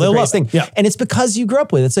will. This is the They'll greatest love thing. it. Yeah. And it's because you grew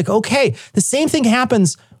up with it. It's like, okay, the same thing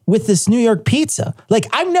happens with this New York pizza. Like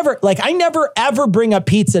I never ever bring up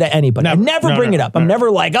pizza to anybody. I never bring it up. I'm never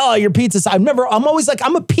like, oh, your pizza. I'm always like,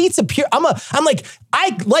 I'm a pizza pure. I'm like,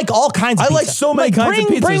 I like all kinds of pizza. I like so many kinds of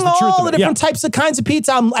pizza. Bring is the truth all of the it. different types of kinds of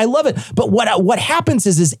pizza. I love it. But what happens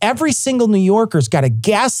is every single New Yorker's got to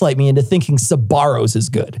gaslight me into thinking Sbarro's is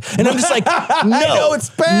good. And I'm just like, no, it's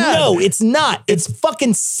bad. No, it's not. It's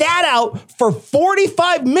fucking sat out for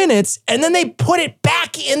 45 minutes and then they put it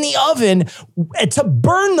back in the oven to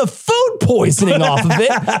burn the food poisoning off of it.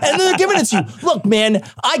 And then they're giving it to you. Look, man,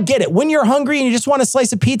 I get it. When you're hungry and you just want a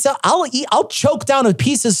slice of pizza, I'll choke down a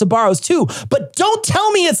piece of Sbarro's too. But don't tell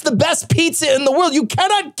me it's the best pizza in the world. You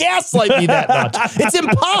cannot gaslight me that much. It's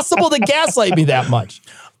impossible to gaslight me that much.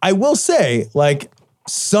 I will say, like,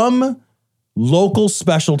 some local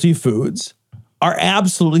specialty foods are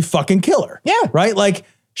absolutely fucking killer. Yeah. Right? Like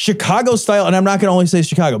Chicago style, and I'm not going to only say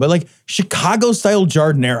Chicago, but like Chicago style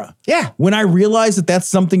jardinera. Yeah. When I realized that that's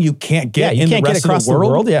something you can't get You in can't the get rest across of the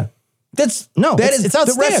world. Yeah. It's it's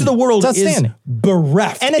the rest of the world It's is outstanding.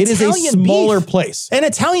 bereft. And it is a Italian smaller beef. place. And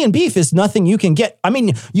Italian beef is nothing you can get. I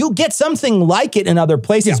mean, you'll get something like it in other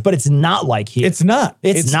places, but it's not like here. It's not.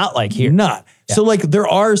 It's not like here. Not. Yeah. So like there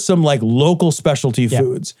are some like local specialty Yeah.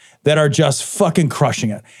 foods that are just fucking crushing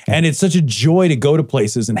it. And it's such a joy to go to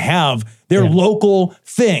places and have their local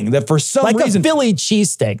thing that for some Like reason. a Philly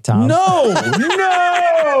cheesesteak, Tom. No.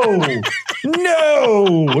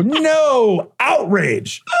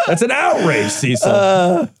 Outrage. That's an outrage,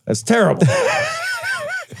 Cecil. That's terrible.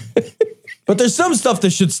 But there's some stuff that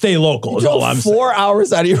should stay local, is all I'm saying. 4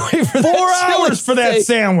 hours out of your way for 4 that hours for that steak.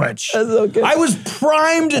 sandwich. That's so good. I was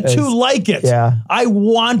primed to like it. Yeah. I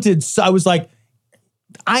was like,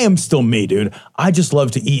 I am still me, dude. I just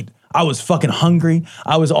love to eat. I was fucking hungry.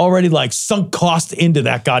 I was already like sunk cost into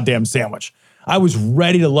that goddamn sandwich. I was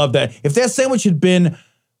ready to love that. If that sandwich had been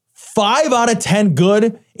 5 out of 10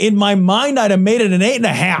 good, in my mind, I'd have made it an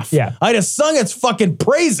 8.5. Yeah. I'd have sung its fucking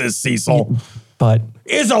praises, Cecil. But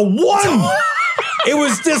Is a 1. It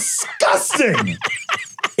was disgusting.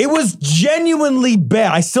 It was genuinely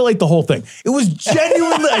bad. I still ate the whole thing. It was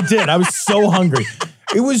genuinely, I did. I was so hungry.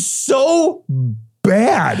 It was so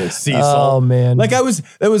bad, Cecil. Oh, man. Like it was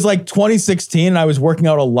like 2016 and I was working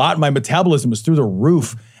out a lot. My metabolism was through the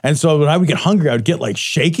roof. And so when I would get hungry, I would get like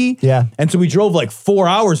shaky. Yeah. And so we drove like 4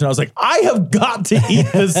 hours and I was like, I have got to eat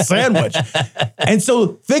this sandwich. And so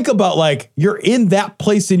think about like, you're in that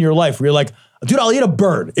place in your life where you're like, dude, I'll eat a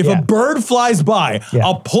bird. If a bird flies by,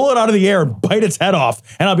 I'll pull it out of the air and bite its head off.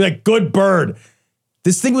 And I'll be like, good bird.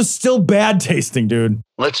 This thing was still bad tasting, dude.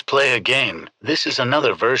 Let's play a game. This is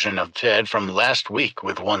another version of Ted from last week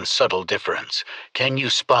with one subtle difference. Can you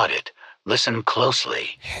spot it? Listen closely.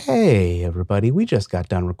 Hey, everybody, we just got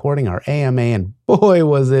done recording our AMA, and boy,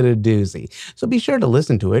 was it a doozy. So be sure to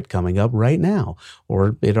listen to it coming up right now,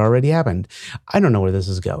 or it already happened. I don't know where this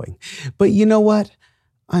is going. But you know what?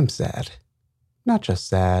 I'm sad. Not just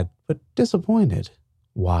sad, but disappointed.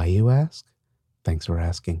 Why, you ask? Thanks for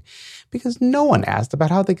asking. Because no one asked about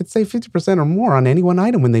how they could save 50% or more on any one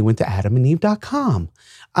item when they went to adamandeve.com.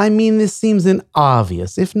 I mean, this seems an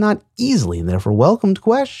obvious, if not easily, and therefore welcomed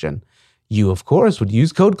question. You, of course, would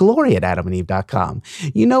use code GLORY at adamandeve.com.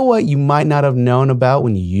 You know what you might not have known about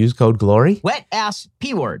when you use code GLORY? Wet ass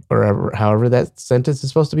P-word. Or however that sentence is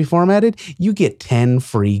supposed to be formatted. You get 10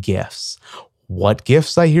 free gifts. What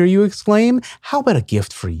gifts, I hear you exclaim? How about a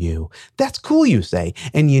gift for you? That's cool, you say.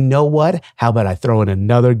 And you know what? How about I throw in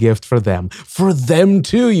another gift for them? For them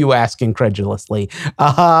too, you ask incredulously.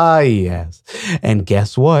 Ah, yes. And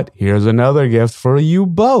guess what? Here's another gift for you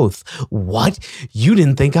both. What? You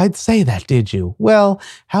didn't think I'd say that, did you? Well,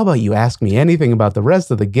 how about you ask me anything about the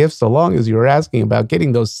rest of the gifts so long as you were asking about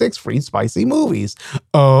getting those 6 free spicy movies?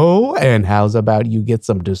 Oh, and how's about you get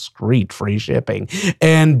some discreet free shipping?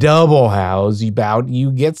 And double how's about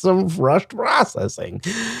you get some rushed processing?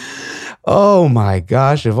 Oh my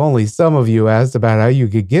gosh, if only some of you asked about how you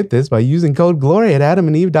could get this by using code GLORY at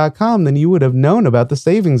adamandeve.com, then you would have known about the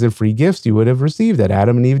savings and free gifts you would have received at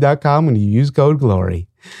adamandeve.com when you use code GLORY.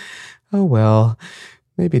 Oh well,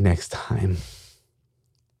 maybe next time.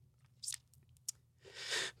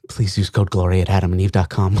 Please use code GLORY at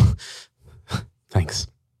adamandeve.com. Thanks.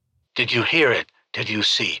 Did you hear it? Did you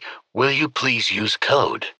see? Will you please use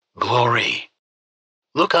code GLORY?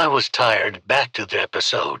 Look, I was tired. Back to the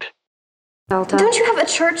episode. Don't you have a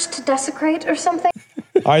church to desecrate or something?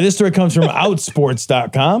 All right, this story comes from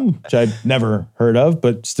Outsports.com, which I'd never heard of,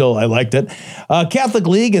 but still I liked it. Catholic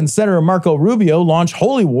League and Senator Marco Rubio launch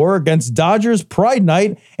holy war against Dodgers Pride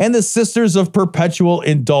Night and the Sisters of Perpetual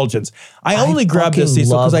Indulgence. I only grabbed this,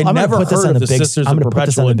 Cecil, because I never heard of the Sisters of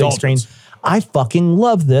Perpetual Indulgence. I fucking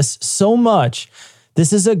love this so much.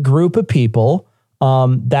 This is a group of people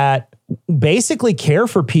that basically care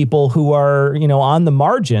for people who are, on the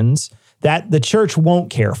margins that the church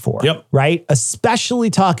won't care for. Yep. Right?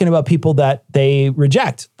 Especially talking about people that they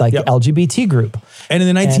reject, like the LGBT group. And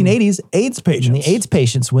in the 1980s, AIDS patients. And the AIDS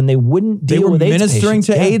patients, when they wouldn't deal with AIDS patients. They were ministering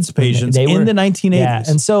to AIDS patients in the 1980s. Yeah.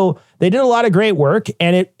 And so they did a lot of great work,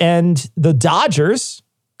 and the Dodgers,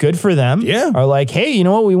 good for them, are like, hey, you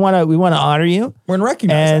know what? We want to honor you. We're going to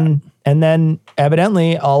recognize that. And then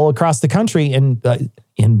evidently all across the country in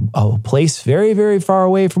a place very, very far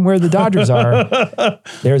away from where the Dodgers are,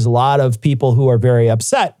 there's a lot of people who are very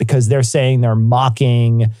upset because they're saying you're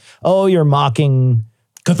mocking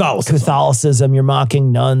Catholicism, you're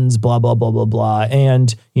mocking nuns, blah, blah, blah, blah, blah.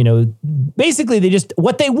 And, basically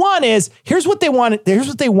what they want is, here's what they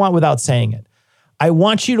want without saying it. I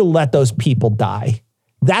want you to let those people die.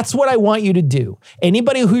 That's what I want you to do.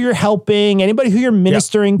 Anybody who you're helping, anybody who you're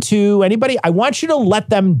ministering to, I want you to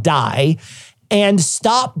let them die and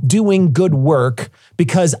stop doing good work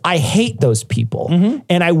because I hate those people.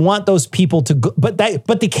 And I want those people to go, but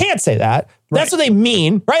they can't say that. That's what they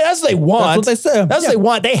mean, right? That's what they want. That's what they say. That's what they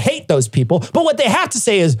want. They hate those people. But what they have to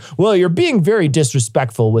say is, well, you're being very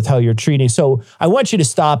disrespectful with how you're treating. So I want you to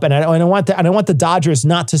stop. And I want the Dodgers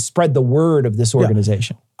not to spread the word of this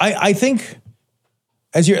organization. I think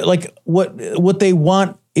as you're like, what they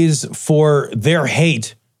want is for their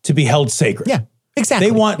hate to be held sacred. Yeah, exactly.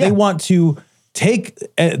 They want to take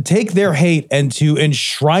their hate and to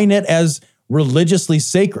enshrine it as religiously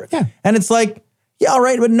sacred. Yeah. And it's like, yeah, all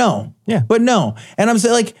right, but no. Yeah. But no. And I'm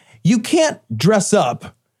saying, like, you can't dress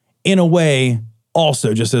up in a way,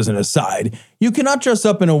 also just as an aside, you cannot dress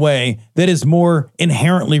up in a way that is more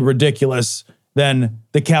inherently ridiculous than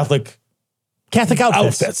the Catholic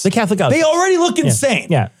outfits. The Catholic outfits. They already look insane.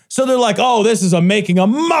 Yeah. So they're like, oh, this is making a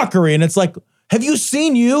mockery. And it's like, have you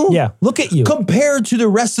seen you? Yeah. Look at you. Compared to the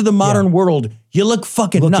rest of the modern world, you look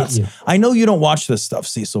fucking nuts. I know you don't watch this stuff,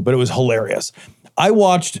 Cecil, but it was hilarious. I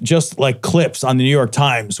watched just like clips on the New York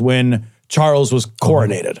Times when Charles was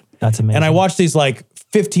coronated. That's amazing. And I watched these like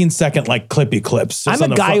 15-second like clippy clips. I'm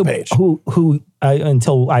a guy who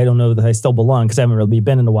until I don't know that I still belong because I haven't really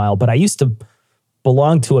been in a while, but I used to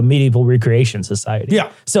belong to a medieval recreation society.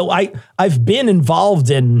 Yeah. So I've been involved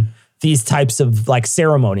in these types of like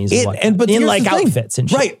ceremonies and in like outfits and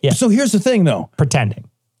shit. Right. Yeah. So here's the thing though. Pretending.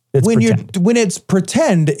 When it's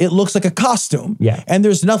pretend, it looks like a costume. Yeah. And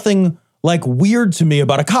there's nothing like weird to me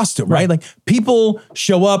about a costume, right? Like people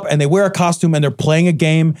show up and they wear a costume and they're playing a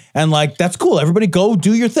game and like, that's cool. Everybody go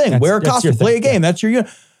do your thing. Wear a costume, play a game. That's your,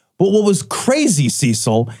 but what was crazy,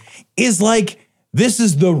 Cecil, is like, this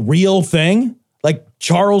is the real thing. Like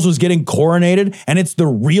Charles was getting coronated and it's the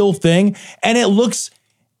real thing. And it looks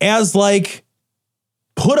as like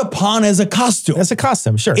put upon as a costume. As a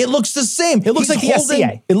costume, sure. It looks the same. It looks like the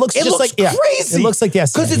SCA. It looks just like crazy. It looks like the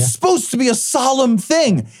SCA. Because it's supposed to be a solemn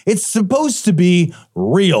thing. It's supposed to be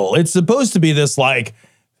real. It's supposed to be this like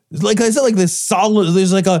like I said, like this solid,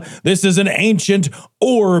 this is an ancient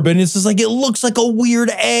orb. And it's just like, it looks like a weird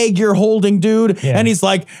egg you're holding, dude. Yeah. And he's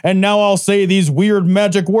like, and now I'll say these weird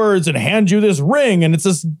magic words and hand you this ring. And it's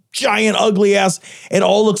this giant, ugly ass. It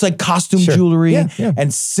all looks like costume jewelry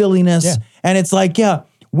and silliness. Yeah. And it's like,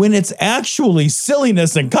 when it's actually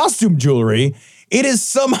silliness and costume jewelry, it is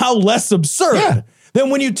somehow less absurd than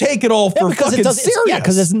when you take it all for fucking serious.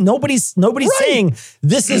 Because nobody's saying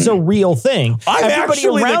this is a real thing. Everybody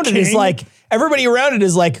around it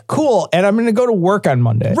is like, cool, and I'm going to go to work on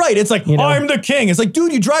Monday. Right. It's like, I'm the king. It's like,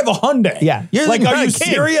 dude, you drive a Hyundai. Yeah. You're like, are you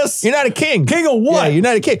serious? You're not a king. King of what? Yeah, you're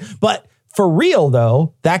not a king. But for real,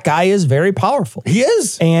 though, that guy is very powerful. He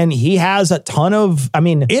is. And he has a ton of,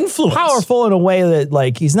 influence. Powerful in a way that,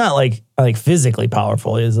 like, he's not like physically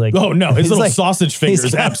powerful. He's like, oh, no. His little sausage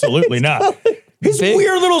fingers, absolutely not. His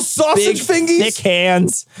weird little sausage fingies. Thick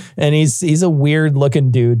hands. And he's a weird looking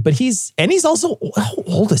dude. But he's also, how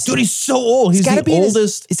old is he? Dude, he's so old. He's the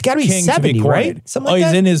oldest. He's got to be 70, right? Something like that.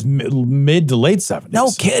 He's in his mid to late 70s. No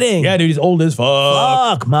kidding. Yeah, dude, he's old as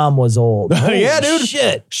fuck. Fuck, mom was old. Yeah, dude.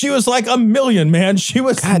 Shit. She was like a million, man. She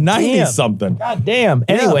was 90 something. God damn.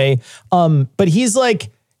 Anyway, but he's kind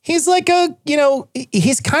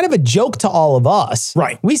of a joke to all of us.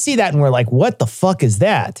 Right. We see that and we're like, what the fuck is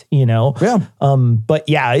that? Yeah. But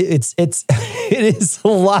yeah, it is a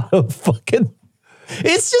lot of fucking.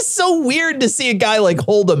 It's just so weird to see a guy like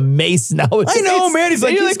hold a mace nowadays. I know, man.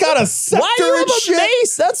 He's got a scepter why do you and have shit. a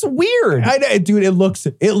mace? That's weird. I know, dude. It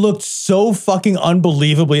looked so fucking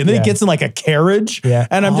unbelievably. And then he gets in like a carriage. Yeah.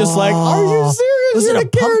 And I'm just like, are you serious? Was it a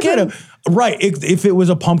pumpkin? Right. If it was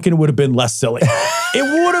a pumpkin, it would have been less silly. It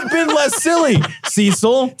would have been less silly,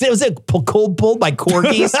 Cecil. Was it pulled by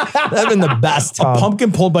corgis? That'd have been the best, Tom. A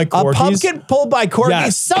pumpkin pulled by corgis. A pumpkin pulled by corgis.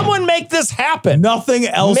 Yes. Someone make this happen. Nothing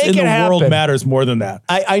else in the world matters more than that.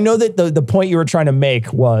 I know that the point you were trying to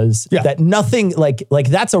make was that nothing like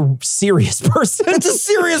that's a serious person. It's a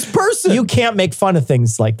serious person. You can't make fun of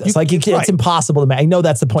things like this. It's impossible to make. I know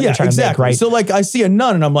that's the point you're trying to make, right? So like I see a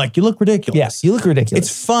nun and I'm like, you look ridiculous. Yes, you look ridiculous.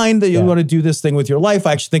 It's fine that you want to do this thing with your life.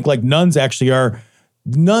 I actually think like nuns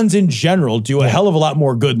in general do a hell of a lot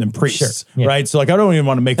more good than priests, right? So like, I don't even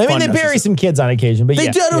want to make fun. They bury some kids on occasion, but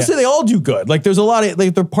I don't say they all do good. Like there's a lot of,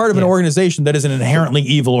 like they're part of an organization that is an inherently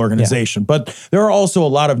evil organization, but there are also a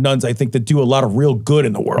lot of nuns, I think, that do a lot of real good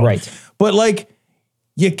in the world. Right. But like,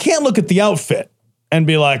 you can't look at the outfit and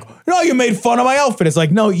be like, no, you made fun of my outfit. It's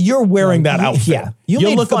like, no, you're wearing that outfit. Yeah. You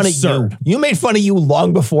made look fun absurd. of you. You made fun of you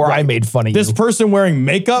long before I made fun of you. This person wearing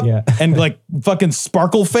makeup and like fucking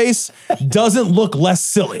sparkle face doesn't look less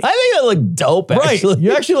silly. I think I look dope, actually. Right.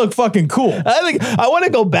 You actually look fucking cool. I want to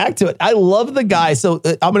go back to it. I love the guy. So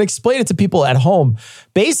I'm going to explain it to people at home.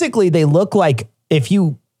 Basically, they look like if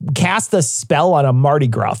you cast a spell on a Mardi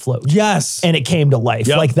Gras float. Yes. And it came to life.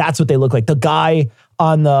 Yep. Like that's what they look like. The guy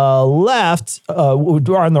on the left,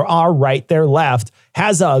 or on our right, their left,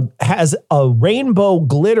 has a rainbow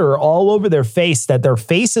glitter all over their face, that their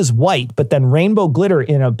face is white, but then rainbow glitter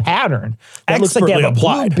in a pattern that looks like they have a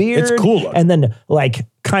blue beard. It's cool. And then like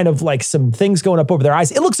kind of like some things going up over their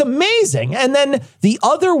eyes. It looks amazing. And then the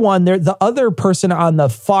other one, the other person on the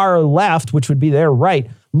far left, which would be their right,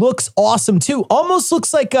 looks awesome too. Almost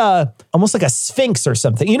looks like a sphinx or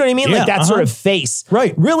something. You know what I mean? Yeah, like that sort of face.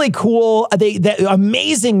 Right. Really cool. They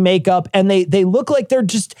amazing makeup, and they look like they're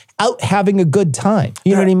just out having a good time.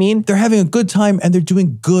 You know what I mean? They're having a good time and they're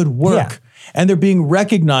doing good work. Yeah. And they're being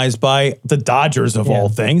recognized by the Dodgers of all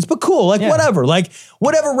things, but cool, like whatever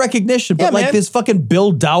recognition. But like this fucking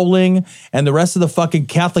Bill Dowling and the rest of the fucking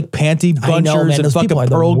Catholic panty bunchers and fucking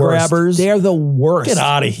pearl grabbers. They're the worst. Get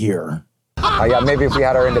out of here. Maybe if we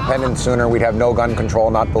had our independence sooner, we'd have no gun control,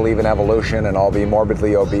 not believe in evolution, and all be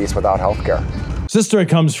morbidly obese without health care. This story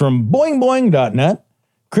comes from boingboing.net.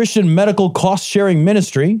 Christian Medical Cost Sharing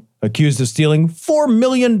Ministry accused of stealing $4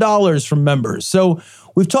 million from members. So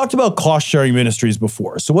we've talked about cost sharing ministries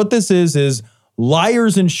before. So what this is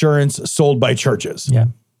liar's insurance sold by churches. Yeah.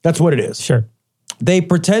 That's what it is. Sure. They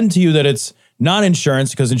pretend to you that it's not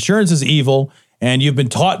insurance because insurance is evil and you've been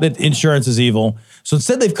taught that insurance is evil. So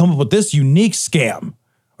instead they've come up with this unique scam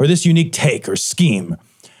or this unique take or scheme.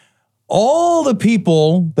 All the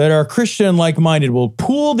people that are Christian and like-minded will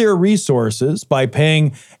pool their resources by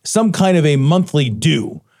paying some kind of a monthly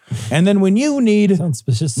due. And then when you need money,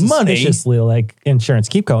 suspiciously like insurance,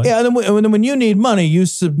 keep going. Yeah, and then when you need money, you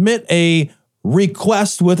submit a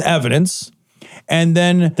request with evidence, and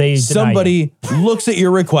then somebody looks at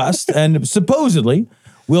your request and supposedly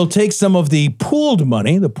will take some of the pooled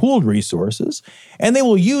money, the pooled resources, and they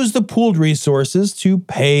will use the pooled resources to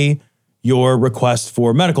pay your request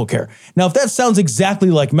for medical care. Now, if that sounds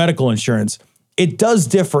exactly like medical insurance, it does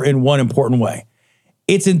differ in one important way.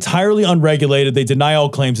 It's entirely unregulated. They deny all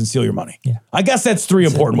claims and steal your money. Yeah. I guess that's three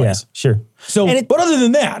important ways. Sure. So, but other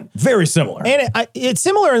than that, very similar. And it's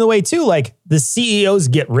similar in the way too, like the CEOs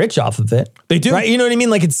get rich off of it. They do. Right? You know what I mean?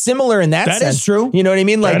 Like it's similar in that sense. That is true. You know what I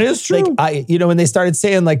mean? Like, that is true. Like when they started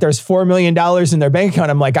saying like there's $4 million in their bank account,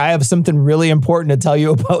 I'm like, I have something really important to tell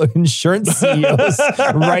you about insurance CEOs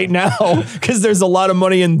right now, because there's a lot of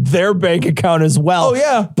money in their bank account as well. Oh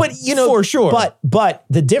yeah. But you know, for sure. But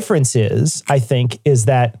the difference is, I think, is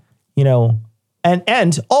that, you know,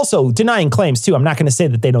 and also denying claims too. I'm not going to say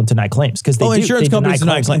that they don't deny claims, because they do. Insurance companies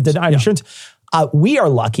deny claims. Insurance. We are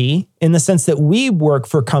lucky in the sense that we work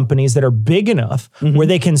for companies that are big enough where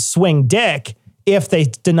they can swing dick if they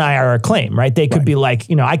deny our claim, right? They could be like,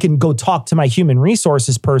 you know, I can go talk to my human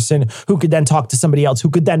resources person who could then talk to somebody else who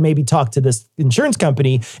could then maybe talk to this insurance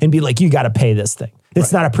company and be like, you got to pay this thing.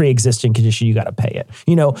 It's not a pre-existing condition. You got to pay it,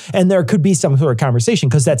 you know, and there could be some sort of conversation,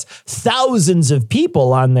 because that's thousands of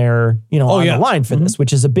people on their, you know, on the line for this,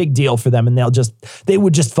 which is a big deal for them. And they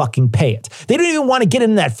would just fucking pay it. They didn't even want to get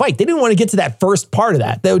in that fight. They didn't want to get to that first part of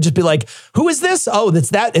that. They would just be like, who is this? Oh,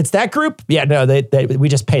 it's that group. Yeah, no, we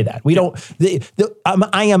just pay that. We don't,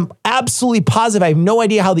 I am absolutely positive. I have no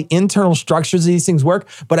idea how the internal structures of these things work,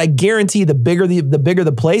 but I guarantee the bigger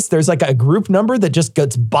the place, there's like a group number that just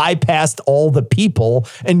gets bypassed all the people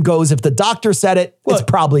and goes, if the doctor said it, it's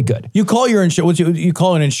probably good. You call your insurance, you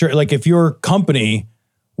call an insurance, like if your company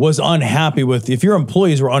was unhappy with, if your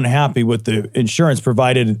employees were unhappy with the insurance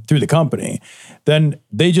provided through the company, then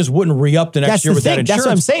they just wouldn't re-up the next year with that insurance. That's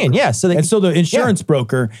what I'm saying. Yeah. So the insurance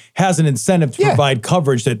broker has an incentive to provide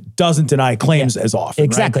coverage that doesn't deny claims as often.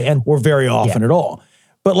 Exactly. Right? Or very often at all.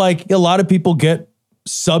 But like a lot of people get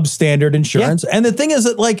substandard insurance. And the thing is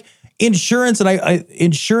that like insurance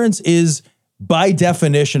insurance is by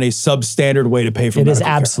definition a substandard way to pay for medical care. It is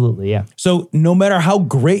absolutely, yeah. So no matter how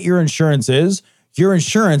great your insurance is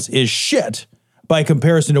shit by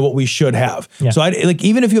comparison to what we should have. Yeah. So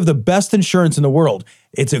even if you have the best insurance in the world,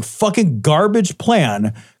 it's a fucking garbage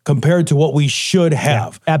plan compared to what we should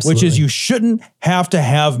have. Yeah, absolutely. Which is you shouldn't have to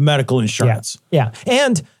have medical insurance. Yeah.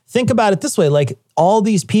 And think about it this way, like all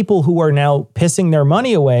these people who are now pissing their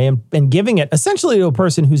money away and giving it essentially to a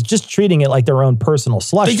person who's just treating it like their own personal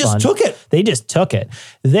slush fund. They just took it. They just took it.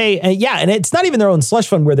 And it's not even their own slush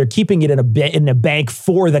fund where they're keeping it in a bank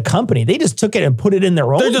for the company. They just took it and put it in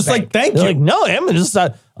their own They're just bank. like, thank you. They're like, no, I'm going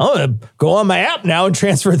to go on my app now and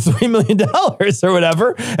transfer $3 million or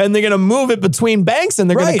whatever. And they're going to move it between banks and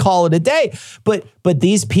they're going to call it a day. But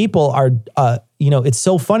these people are, it's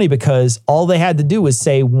so funny because all they had to do was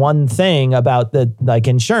say one thing about the like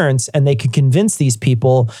insurance and they could convince these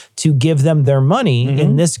people to give them their money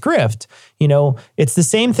in this grift. You know, it's the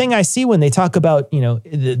same thing I see when they talk about,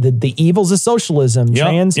 the evils of socialism,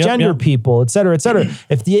 transgender people, et cetera, et cetera.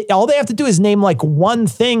 If all they have to do is name like one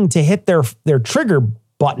thing to hit their trigger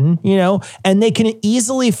button, and they can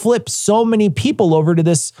easily flip so many people over to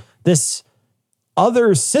this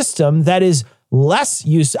other system that is less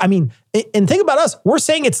use. I mean, and think about us. We're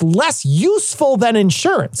saying it's less useful than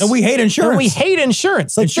insurance. And we hate insurance.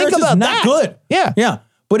 Like, insurance think about is not good. Yeah. Yeah.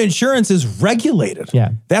 But insurance is regulated.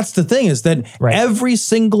 Yeah. That's the thing, is that every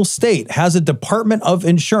single state has a department of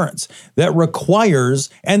insurance that requires,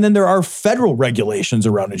 and then there are federal regulations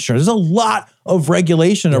around insurance. There's a lot of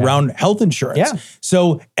regulation around health insurance. Yeah.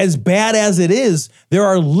 So as bad as it is, there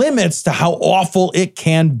are limits to how awful it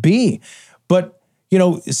can be. But,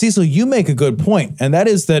 Cecil, you make a good point, and that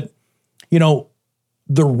is that,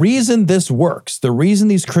 the reason this works, the reason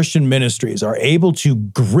these Christian ministries are able to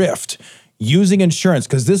grift using insurance,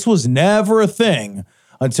 because this was never a thing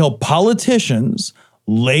until politicians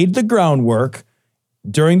laid the groundwork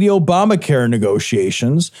during the Obamacare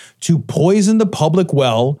negotiations to poison the public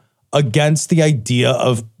well against the idea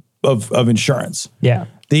of insurance. Yeah.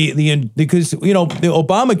 Because the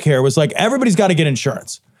Obamacare was like, everybody's got to get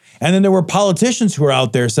insurance. And then there were politicians who were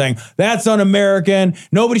out there saying, that's un-American.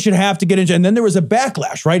 Nobody should have to get insurance. And then there was a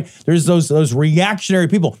backlash, right? There's those reactionary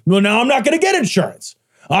people. Well, now I'm not going to get insurance.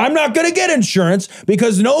 I'm not going to get insurance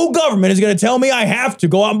because no government is going to tell me I have to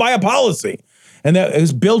go out and buy a policy. And that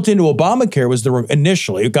was built into Obamacare was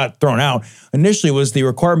initially, it got thrown out. Initially was the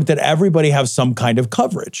requirement that everybody have some kind of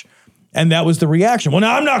coverage. And that was the reaction. Well,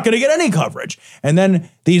 now I'm not going to get any coverage. And then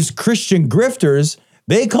these Christian grifters,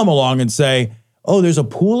 they come along and say, oh, there's a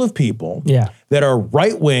pool of people that are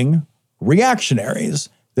right-wing reactionaries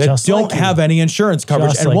that just don't have any insurance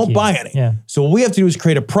coverage and won't buy any. Yeah. So what we have to do is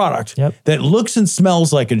create a product that looks and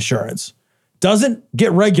smells like insurance, doesn't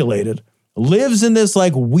get regulated, lives in this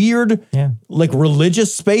like weird, like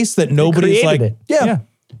religious space that nobody's like,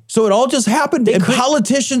 So it all just happened. And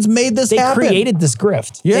politicians made this happen. They created this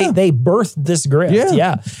grift. Yeah. They birthed this grift.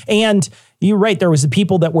 Yeah. And you're right. There was the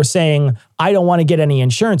people that were saying, I don't want to get any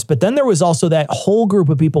insurance. But then there was also that whole group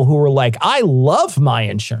of people who were like, I love my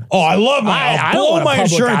insurance. Oh, I love my, I blow my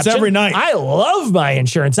insurance every night. I love my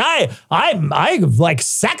insurance. I'm like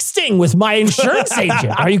sexting with my insurance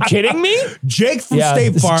agent. Are you kidding me? Jake from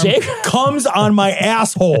State Farm comes on my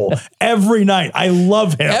asshole every night. I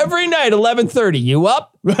love him. Every night, 11:30. You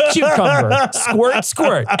up? Cucumber. Squirt,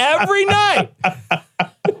 squirt. Every night.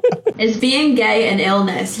 Is being gay an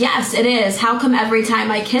illness? Yes, it is. How come every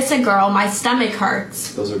time I kiss a girl, my stomach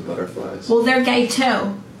hurts? Those are butterflies. Well, they're gay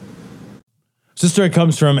too. This story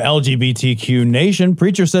comes from LGBTQ Nation.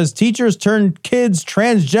 Preacher says teachers turn kids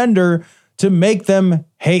transgender to make them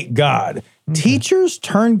hate God. Okay. Teachers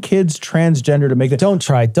turn kids transgender to make them...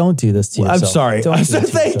 Don't do this to yourself. I'm sorry. I said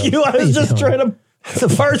thank you. I was just trying to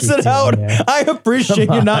parse it out. Man. I appreciate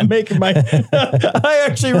you not making my... I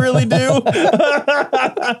actually really do.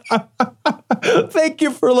 Thank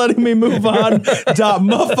you for letting me move on.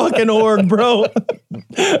 .motherfucking.org, bro.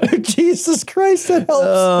 Jesus Christ, that helps.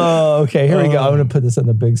 Oh, okay. Here we go. I'm going to put this on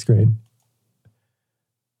the big screen.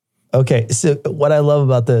 Okay. So what I love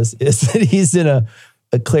about this is that he's in a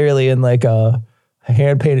clearly in like a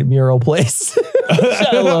hand-painted mural place.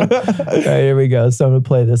 All right, here we go. So I'm going to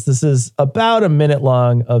play this. This is about a minute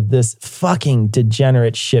long of this fucking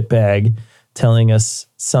degenerate shitbag telling us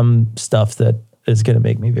some stuff that is going to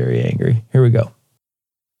make me very angry. Here we go.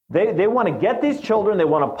 They want to get these children. They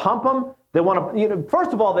want to pump them. They want to,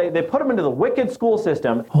 first of all, they put them into the wicked school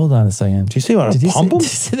system. Hold on a second. Did you say they want to pump them? Did he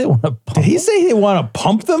say they want to pump them? Did he say they want to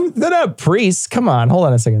pump them? They're not priests. Come on. Hold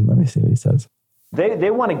on a second. Let me see what he says.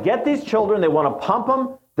 They want to get these children. They want to pump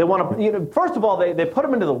them. They want to, first of all, they put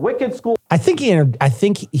them into the wicked school. I think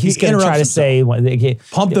he's going to try to say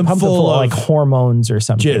pump them full of like hormones or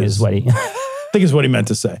something jizz. Is what he. I think is what he meant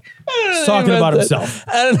to say. He's talking about himself.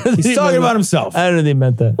 He's talking about himself. I don't know if he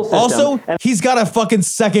meant that. Also, he's got a fucking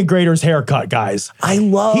second grader's haircut, guys.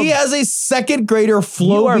 He has a second grader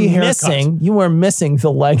Floby haircut. You are missing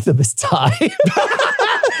the length of his tie.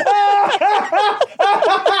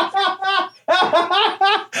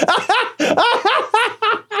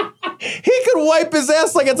 He could wipe his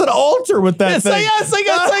ass like it's an altar with that thing.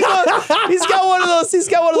 He's got one of those. He's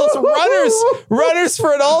got one of those runners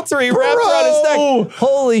for an altar. He wrapped around his neck.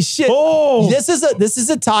 Holy shit! Oh. This is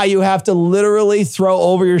a tie you have to literally throw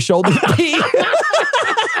over your shoulder to pee.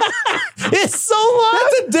 It's so long.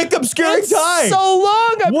 That's a dick obscuring tie. So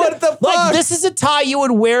long. What the fuck? Like, this is a tie you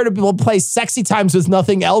would wear to play sexy times with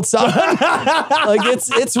nothing else on. Like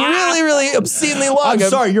it's really, really obscenely long. I'm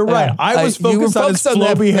sorry, you're right. I was focused on his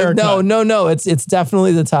Floby haircut. No. It's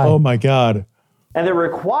definitely the tie. Oh my God. And they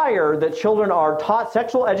require that children are taught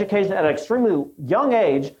sexual education at an extremely young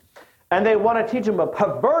age. And they want to teach them a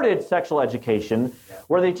perverted sexual education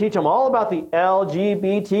where they teach them all about the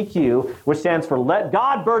LGBTQ, which stands for Let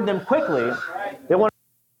God Burn Them Quickly. They want.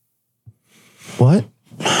 What?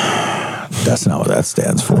 That's not what that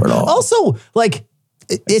stands for at all. Also, like,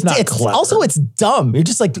 it's dumb. You're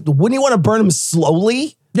just like, wouldn't you want to burn them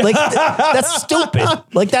slowly? Like that's stupid.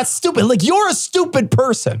 That's stupid. Like, you're a stupid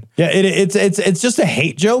person. Yeah, it's just a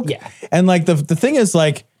hate joke. Yeah. And like the thing is,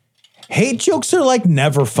 like, hate jokes are like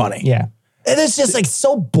never funny. Yeah. And it's just like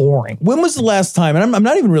so boring. When was the last time, and I'm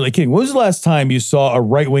not even really kidding, when was the last time you saw a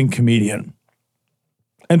right-wing comedian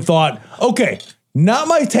and thought, okay, not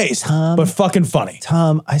my taste, but fucking funny?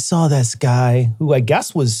 Tom, I saw this guy who I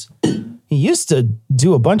guess he used to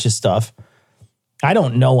do a bunch of stuff. I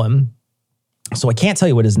don't know him, so I can't tell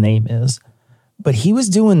you what his name is, but he was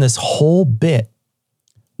doing this whole bit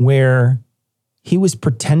where he was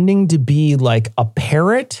pretending to be like a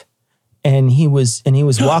parrot. And he was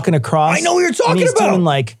walking across. I know what you're talking and he's about. Doing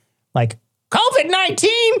like COVID-19,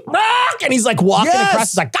 rock, and he's like walking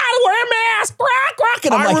across. He's like, gotta wear a mask, rock.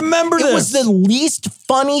 And I remember this. It was the least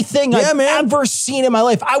funny thing I've ever seen in my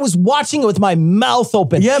life. I was watching it with my mouth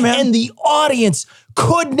open. Yeah, man. And the audience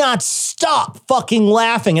could not stop fucking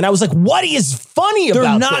laughing. And I was like, what is funny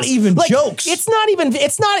about this? They're not even jokes. It's not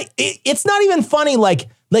even funny.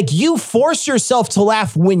 Like, you force yourself to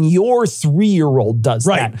laugh when your 3-year-old does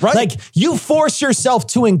that. Right. Like, you force yourself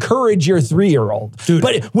to encourage your 3-year-old. Dude.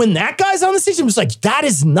 But when that guy's on the stage, I'm just like, that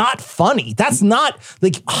is not funny. That's not,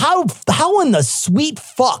 like, how in the sweet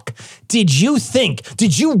fuck did you think?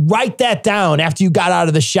 Did you write that down after you got out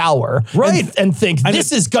of the shower? Right. And think,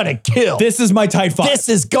 this is gonna kill. This is my tight five. This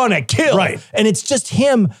is gonna kill. Right. And it's just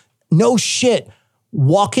him, no shit,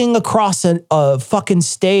 walking across a fucking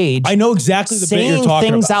stage. I know exactly the bit you're talking about.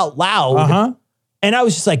 Saying things out loud. And I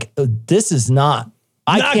was just like, this is not.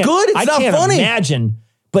 Not good. It's not funny. Imagine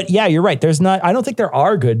But yeah, you're right. I don't think there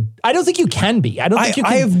are good. I don't think you can be. I don't think you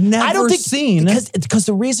can. I have never seen. Because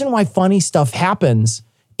the reason why funny stuff happens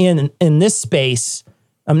in this space,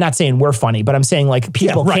 I'm not saying we're funny, but I'm saying like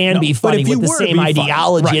people can be funny with the same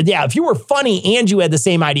ideology. Right. Yeah, if you were funny and you had the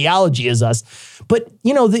same ideology as us. But,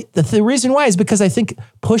 you know, the reason why is because I think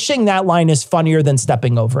pushing that line is funnier than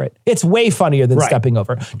stepping over it. It's way funnier than stepping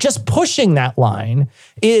over it. Just pushing that line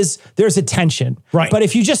there's a tension. Right. But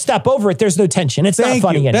if you just step over it, there's no tension. It's not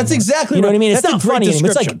funny anymore. That's exactly You know what I mean? It's That's not a great funny anymore.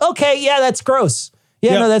 It's like, description. okay, yeah, that's gross.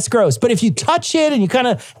 Yeah, no, that's gross. But if you touch it and you kind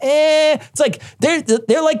of, it's like, they're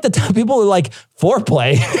like the people who are like,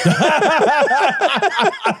 foreplay.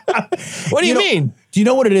 What do you mean? Do you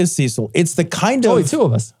know what it is, Cecil? It's the kind of... Only two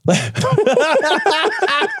of us.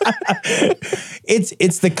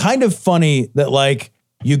 It's the kind of funny that like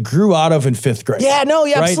you grew out of in 5th grade. Yeah, no,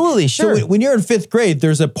 yeah, right? absolutely, sure. So when you're in 5th grade,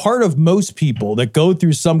 there's a part of most people that go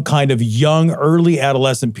through some kind of young, early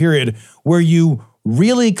adolescent period where you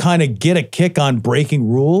really kind of get a kick on breaking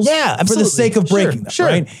rules. Yeah, absolutely. For the sake of breaking them,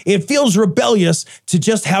 right? It feels rebellious to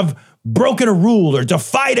just have broken a rule or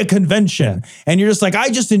defied a convention. And you're just like,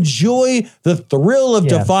 I just enjoy the thrill of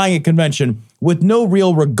defying a convention with no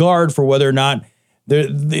real regard for whether or not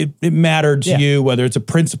it mattered to you, whether it's a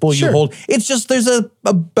principle you hold. It's just there's a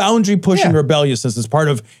boundary pushing rebelliousness as part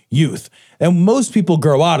of youth. And most people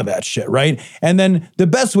grow out of that shit, right? And then the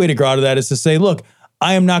best way to grow out of that is to say, look,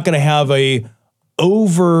 I am not going to have a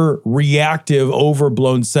overreactive,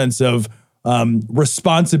 overblown sense of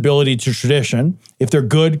responsibility to tradition. If they're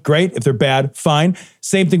good, great. If they're bad, fine.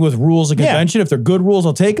 Same thing with rules and convention. If they're good rules,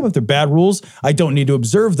 I'll take them. If they're bad rules, I don't need to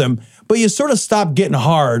observe them. But you sort of stop getting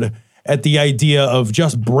hard at the idea of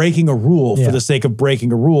just breaking a rule for the sake of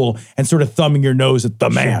breaking a rule and sort of thumbing your nose at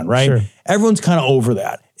the man, right? Sure. Everyone's kind of over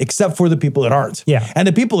that, except for the people that aren't. Yeah. And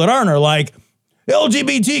the people that aren't are like,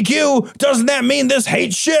 LGBTQ, doesn't that mean this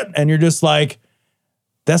hate shit? And you're just like,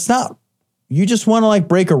 that's not, you just want to like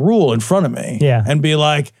break a rule in front of me and be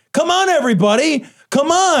like, come on, everybody.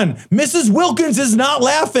 Come on. Mrs. Wilkins is not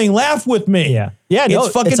laughing. Laugh with me. Yeah. Yeah. No,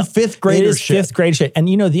 it's fucking 5th grader it is shit. 5th grade shit. And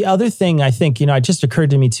you know, the other thing I think, it just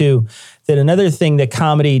occurred to me too, that another thing that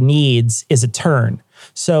comedy needs is a turn.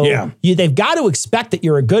 So they've got to expect that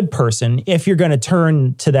you're a good person if you're going to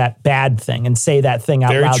turn to that bad thing and say that thing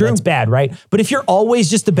out loud that's bad, right? But if you're always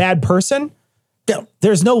just a bad person,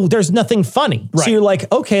 there's nothing funny. Right. So you're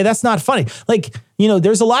like, okay, that's not funny. Like,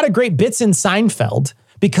 there's a lot of great bits in Seinfeld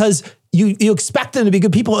because you expect them to be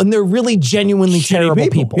good people and they're really genuinely terrible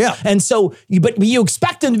people. Yeah. And so, but you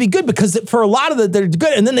expect them to be good because for a lot of them, they're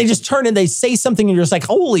good. And then they just turn and they say something and you're just like,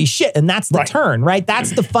 holy shit. And that's the turn, right?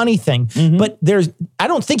 That's the funny thing. But I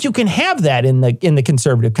don't think you can have that in the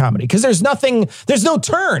conservative comedy because there's no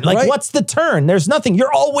turn. Like, what's the turn? There's nothing.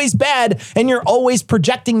 You're always bad and you're always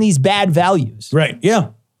projecting these bad values. Right. Yeah.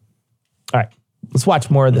 All right. Let's watch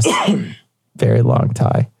more of this very long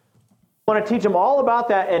tie. Want to teach them all about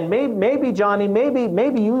that, and maybe Johnny, maybe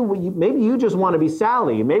you just want to be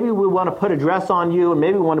Sally. Maybe we want to put a dress on you, and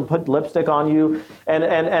maybe we want to put lipstick on you.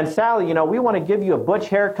 And Sally, we want to give you a butch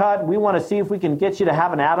haircut. We want to see if we can get you to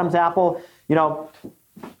have an Adam's apple.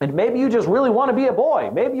 And maybe you just really want to be a boy.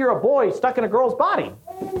 Maybe you're a boy stuck in a girl's body.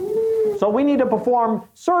 So we need to perform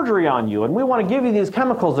surgery on you, and we want to give you these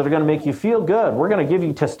chemicals that are going to make you feel good. We're going to give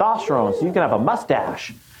you testosterone so you can have a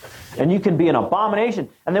mustache. And you can be an abomination.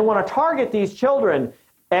 And they want to target these children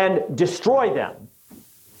and destroy them.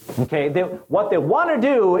 Okay? What they want to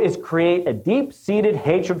do is create a deep-seated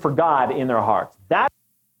hatred for God in their hearts.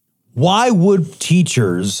 Why would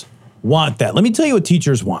teachers want that? Let me tell you what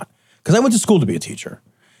teachers want. Because I went to school to be a teacher.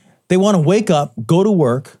 They want to wake up, go to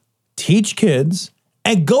work, teach kids,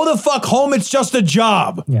 and go the fuck home. It's just a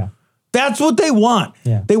job. Yeah. That's what they want.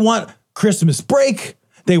 Yeah. They want Christmas break.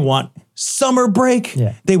 They want summer break.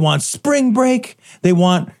 Yeah. They want spring break. They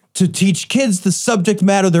want to teach kids the subject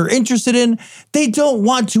matter they're interested in. They don't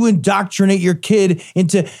want to indoctrinate your kid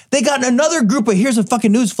into, they got another group of, here's a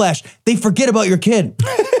fucking newsflash, they forget about your kid,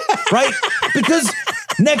 right? Because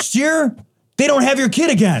next year, they don't have your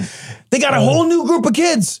kid again. They got a whole new group of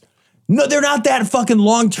kids. No, they're not that fucking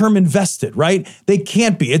long-term invested, right? They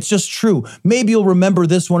can't be. It's just true. Maybe you'll remember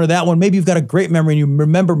this one or that one. Maybe you've got a great memory and you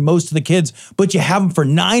remember most of the kids, but you have them for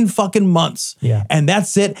 9 fucking months. Yeah. And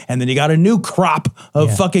that's it. And then you got a new crop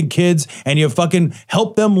of fucking kids and you fucking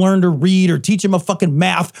help them learn to read or teach them a fucking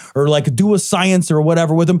math or like do a science or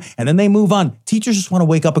whatever with them. And then they move on. Teachers just want to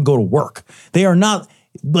wake up and go to work. They are not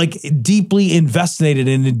like deeply invested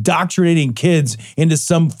in indoctrinating kids into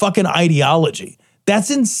some fucking ideology.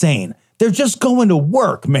 That's insane. They're just going to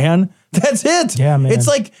work, man. That's it. Yeah, man. It's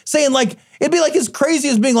like saying like, it'd be like as crazy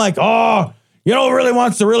as being like, oh, You know who really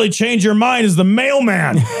wants to really change your mind is the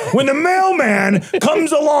mailman. When the mailman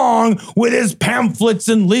comes along with his pamphlets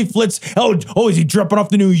and leaflets, is he dropping off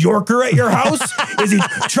the New Yorker at your house? Is he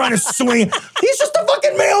trying to swing? He's just a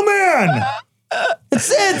fucking mailman.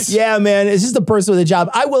 That's it. Yeah, man. It's just a person with a job.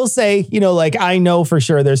 I will say, like I know for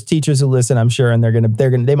sure there's teachers who listen, I'm sure, and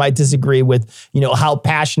they might disagree with, how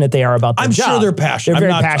passionate they are about their job. I'm sure they're passionate. They're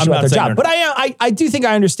very passionate about their job. But I do think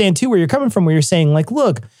I understand too where you're coming from, where you're saying like,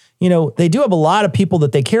 look, they do have a lot of people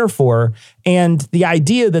that they care for. And the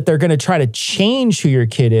idea that they're going to try to change who your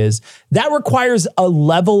kid is, that requires a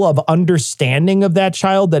level of understanding of that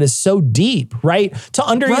child that is so deep, right? To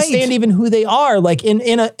understand even who they are, like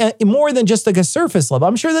in a more than just like a surface level.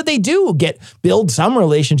 I'm sure that they do build some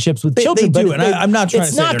relationships with children. They do, and I'm not trying to say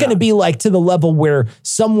it's not going to be like to the level where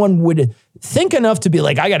someone would think enough to be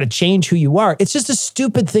like, I got to change who you are. It's just a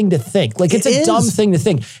stupid thing to think. Like it's a dumb thing to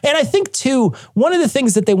think. And I think too, one of the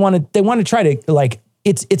things that they want to try to like,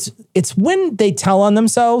 it's when they tell on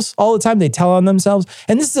themselves all the time, they tell on themselves.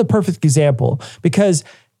 And this is a perfect example because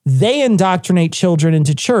they indoctrinate children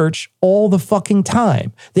into church all the fucking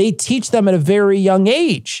time. They teach them at a very young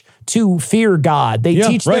age to fear God. They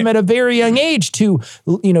teach them at a very young age to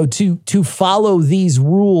follow these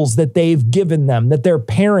rules that they've given them, that their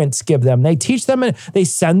parents give them. They teach them, they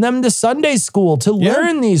send them to Sunday school to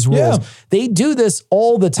learn these rules. Yeah. They do this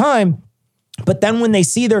all the time. But then when they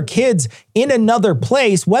see their kids in another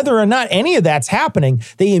place, whether or not any of that's happening,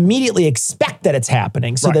 they immediately expect that it's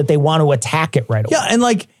happening so that they want to attack it right away. Yeah, and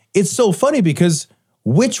like, it's so funny because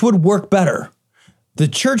which would work better? The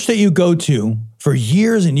church that you go to for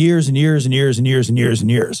years and years and years and years and years and years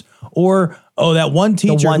and years, or that one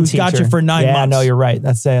teacher who's got you for 9 months. Yeah, no, you're right.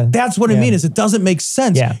 That's what I mean. Is it doesn't make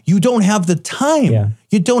sense. Yeah. You don't have the time. Yeah.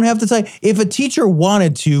 You don't have the time. If a teacher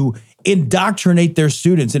wanted to indoctrinate their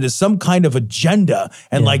students into some kind of agenda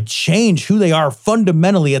and like change who they are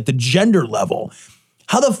fundamentally at the gender level,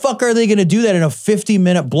 how the fuck are they going to do that in a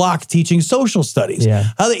 50-minute block teaching social studies? Yeah.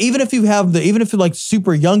 Even if you're like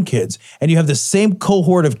super young kids and you have the same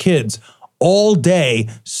cohort of kids all day,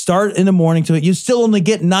 start in the morning to it, you still only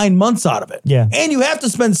get 9 months out of it. Yeah. And you have to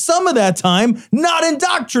spend some of that time not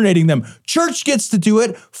indoctrinating them. Church gets to do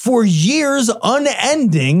it for years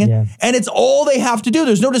unending, and it's all they have to do.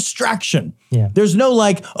 There's no distraction. Yeah. There's no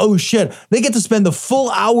like, oh shit, they get to spend the full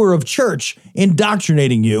hour of church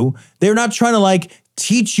indoctrinating you. They're not trying to like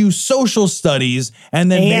teach you social studies and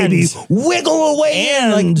then maybe wiggle away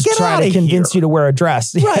and like, get try to convince you to wear a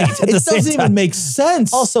dress. Right. It doesn't even make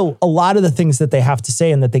sense. Also, a lot of the things that they have to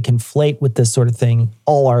say and that they conflate with this sort of thing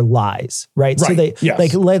all are lies, right? So they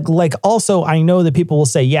like also, I know that people will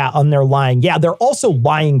say, and they're lying. Yeah, they're also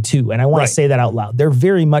lying too. And I want to say that out loud. They're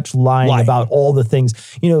very much lying about all the things.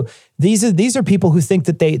 These are people who think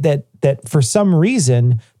that that for some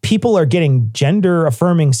reason people are getting gender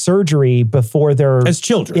affirming surgery before they're as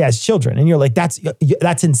children. Yeah, as children, and you're like, that's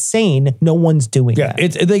insane. No one's doing that.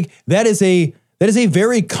 It's like that is a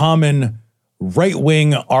very common right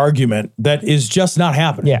wing argument that is just not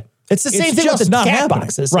happening. Yeah. It's the same thing with the cat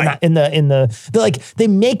boxes. Right. They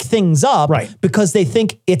make things up because they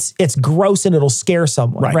think it's gross and it'll scare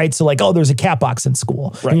someone. Right. So like, there's a cat box in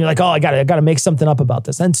school. Right. And you're like, I gotta make something up about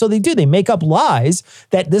this. And so they do. They make up lies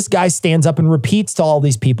that this guy stands up and repeats to all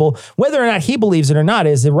these people. Whether or not he believes it or not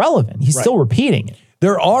is irrelevant. He's still repeating it.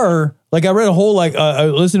 There are, like, I read a whole, I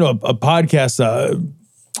listened to a podcast,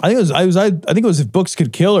 I think it was If Books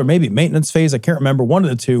Could Kill or maybe Maintenance Phase. I can't remember, one of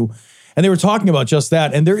the two. And they were talking about just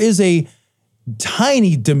that. And there is a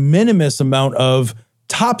tiny de minimis amount of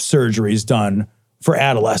top surgeries done for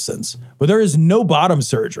adolescents, but there is no bottom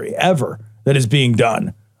surgery ever that is being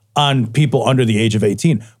done on people under the age of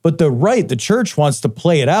 18. But the church wants to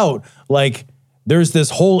play it out like there's this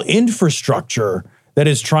whole infrastructure that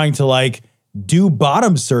is trying to like do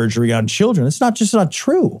bottom surgery on children. It's not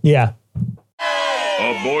true. Yeah.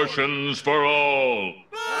 Abortions for all.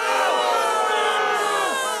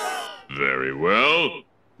 Very well.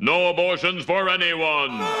 No abortions for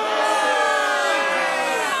anyone.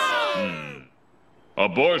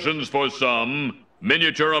 Abortions for some,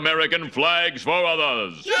 miniature American flags for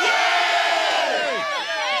others.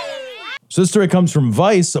 So this story comes from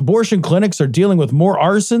Vice. Abortion clinics are dealing with more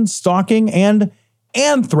arson, stalking, and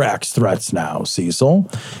anthrax threats now,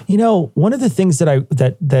 Cecil. One of the things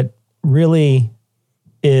that really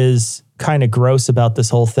is kind of gross about this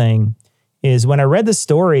whole thing is when I read the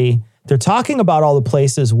story, they're talking about all the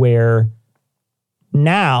places where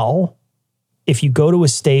now, if you go to a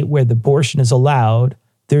state where the abortion is allowed,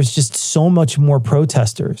 there's just so much more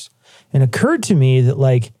protesters. And it occurred to me that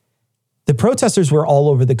like the protesters were all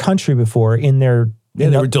over the country before in their Yeah,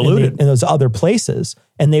 they were diluted in those other places,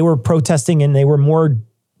 and they were protesting, and they were more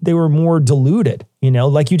diluted.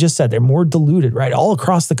 Like you just said, they're more diluted, right, all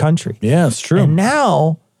across the country. Yeah, it's true. And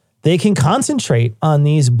now they can concentrate on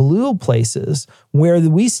these blue places where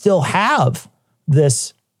we still have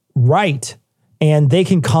this right, and they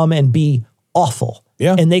can come and be awful.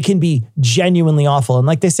 Yeah, and they can be genuinely awful. And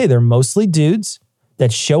like they say, they're mostly dudes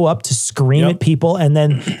that show up to scream at people.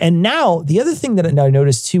 And now the other thing that I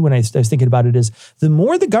noticed too, when I was thinking about it, is the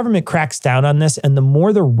more the government cracks down on this and the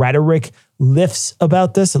more the rhetoric lifts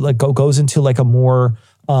about this, it goes into like a more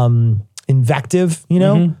invective,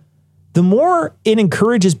 the more it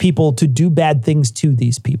encourages people to do bad things to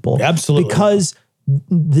these people. Absolutely. Because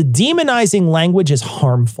the demonizing language is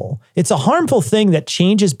harmful. It's a harmful thing that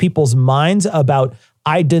changes people's minds about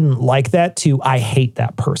I didn't like that to I hate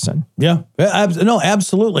that person. Yeah, no,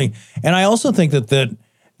 absolutely. And I also think that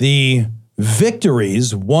the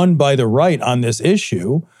victories won by the right on this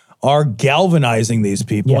issue are galvanizing these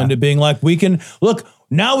people into being like,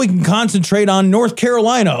 now we can concentrate on North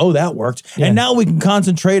Carolina. Oh, that worked. Yeah. And now we can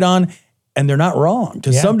concentrate on, and they're not wrong.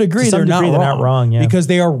 To some degree, they're not wrong. Because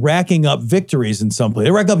they are racking up victories in some places.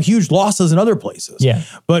 They rack up huge losses in other places. Yeah.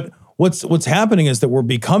 But what's happening is that we're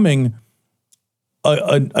becoming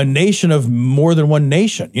a nation of more than one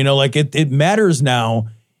nation. It matters now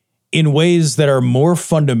in ways that are more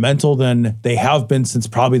fundamental than they have been since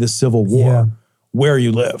probably the Civil War, where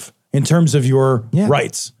you live in terms of your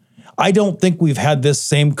rights. I don't think we've had this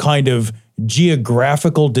same kind of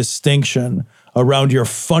geographical distinction around your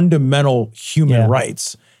fundamental human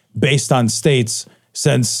rights based on states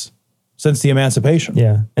since the emancipation.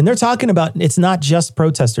 Yeah. And they're talking about, it's not just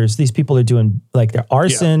protesters. These people are doing their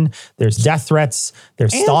arson, there's death threats,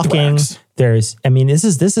 there's stalking,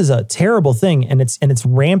 this is a terrible thing. And it's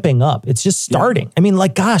ramping up. It's just starting.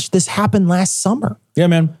 Yeah. This happened last summer. Yeah,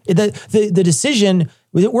 man. The decision,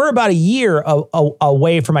 we're about a year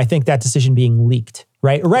away from, I think, that decision being leaked,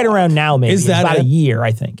 right? Right around now, maybe. Is that about a year,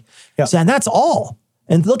 I think. Yeah. So, and that's all.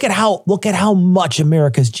 And look at how much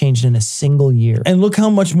America's changed in a single year. And look how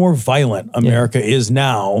much more violent America is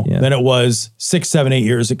now than it was 6, 7, 8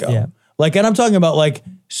 years ago. Yeah. And I'm talking about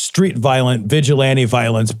street violence, vigilante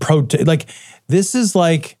violence, protest. This is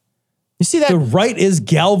you see that the right is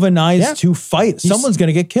galvanized to fight. Someone's going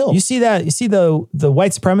to get killed. You see that? You see the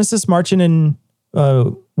white supremacists marching in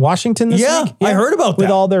Washington this week? I heard about that.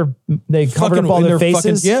 With all they covered up all their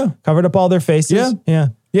faces. Covered up all their faces.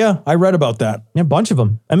 Yeah, I read about that. Yeah, a bunch of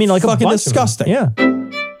them. A bunch disgusting. Of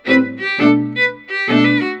them. Yeah.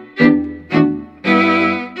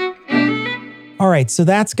 All right, so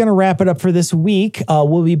that's going to wrap it up for this week.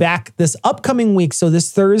 We'll be back this upcoming week. So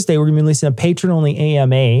this Thursday, we're going to be releasing a patron-only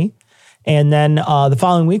AMA. And then the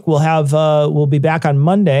following week, we'll be back on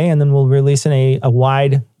Monday, and then we'll release a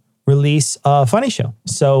wide release funny show.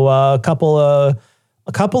 So a couple of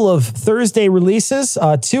Thursday releases,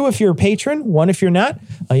 2 if you're a patron, 1 if you're not.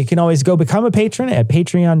 You can always go become a patron at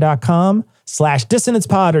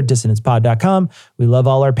patreon.com/dissonancepod or dissonancepod.com. We love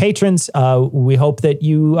all our patrons. We hope that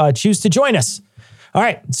you choose to join us. All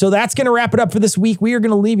right, so that's going to wrap it up for this week. We are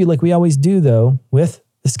going to leave you like we always do, though, with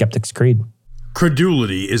the Skeptic's Creed.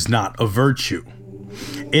 Credulity is not a virtue.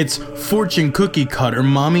 It's fortune cookie cutter,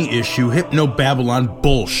 mommy issue, hypno-Babylon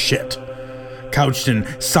bullshit. Couched in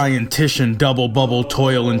scientician, double bubble,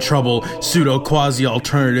 toil and trouble, pseudo quasi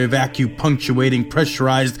alternative, acupunctuating,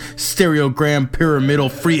 pressurized, stereogram, pyramidal,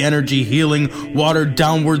 free energy healing, watered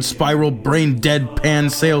downward spiral, brain deadpan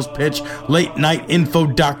sales pitch, late night info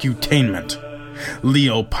docutainment.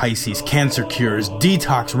 Leo, Pisces, cancer cures,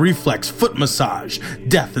 detox, reflex, foot massage,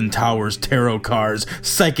 death and towers, tarot cards,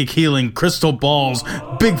 psychic healing, crystal balls,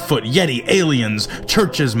 Bigfoot, Yeti, aliens,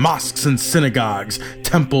 churches, mosques and synagogues,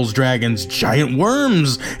 temples, dragons, giant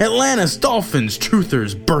worms, Atlantis, dolphins,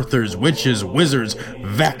 truthers, birthers, witches, wizards,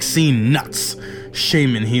 vaccine nuts,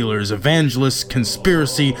 shaman healers, evangelists,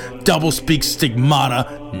 conspiracy, doublespeak,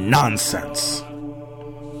 stigmata, nonsense.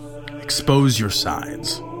 Expose your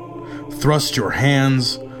sides. Thrust your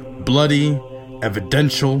hands, bloody,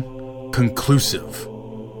 evidential, conclusive.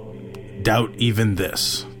 Doubt even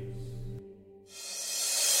this.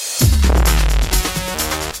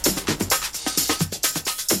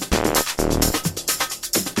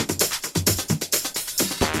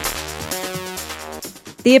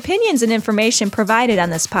 The opinions and information provided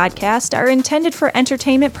on this podcast are intended for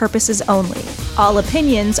entertainment purposes only. All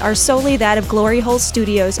opinions are solely that of Glory Hole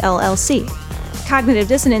Studios, LLC. Cognitive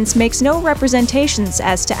Dissonance makes no representations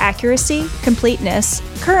as to accuracy, completeness,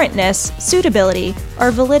 currentness, suitability,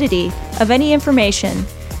 or validity of any information,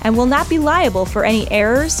 and will not be liable for any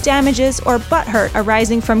errors, damages, or butthurt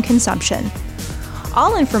arising from consumption.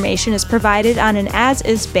 All information is provided on an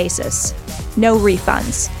as-is basis. No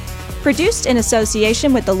refunds. Produced in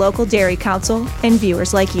association with the local Dairy Council and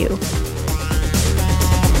viewers like you.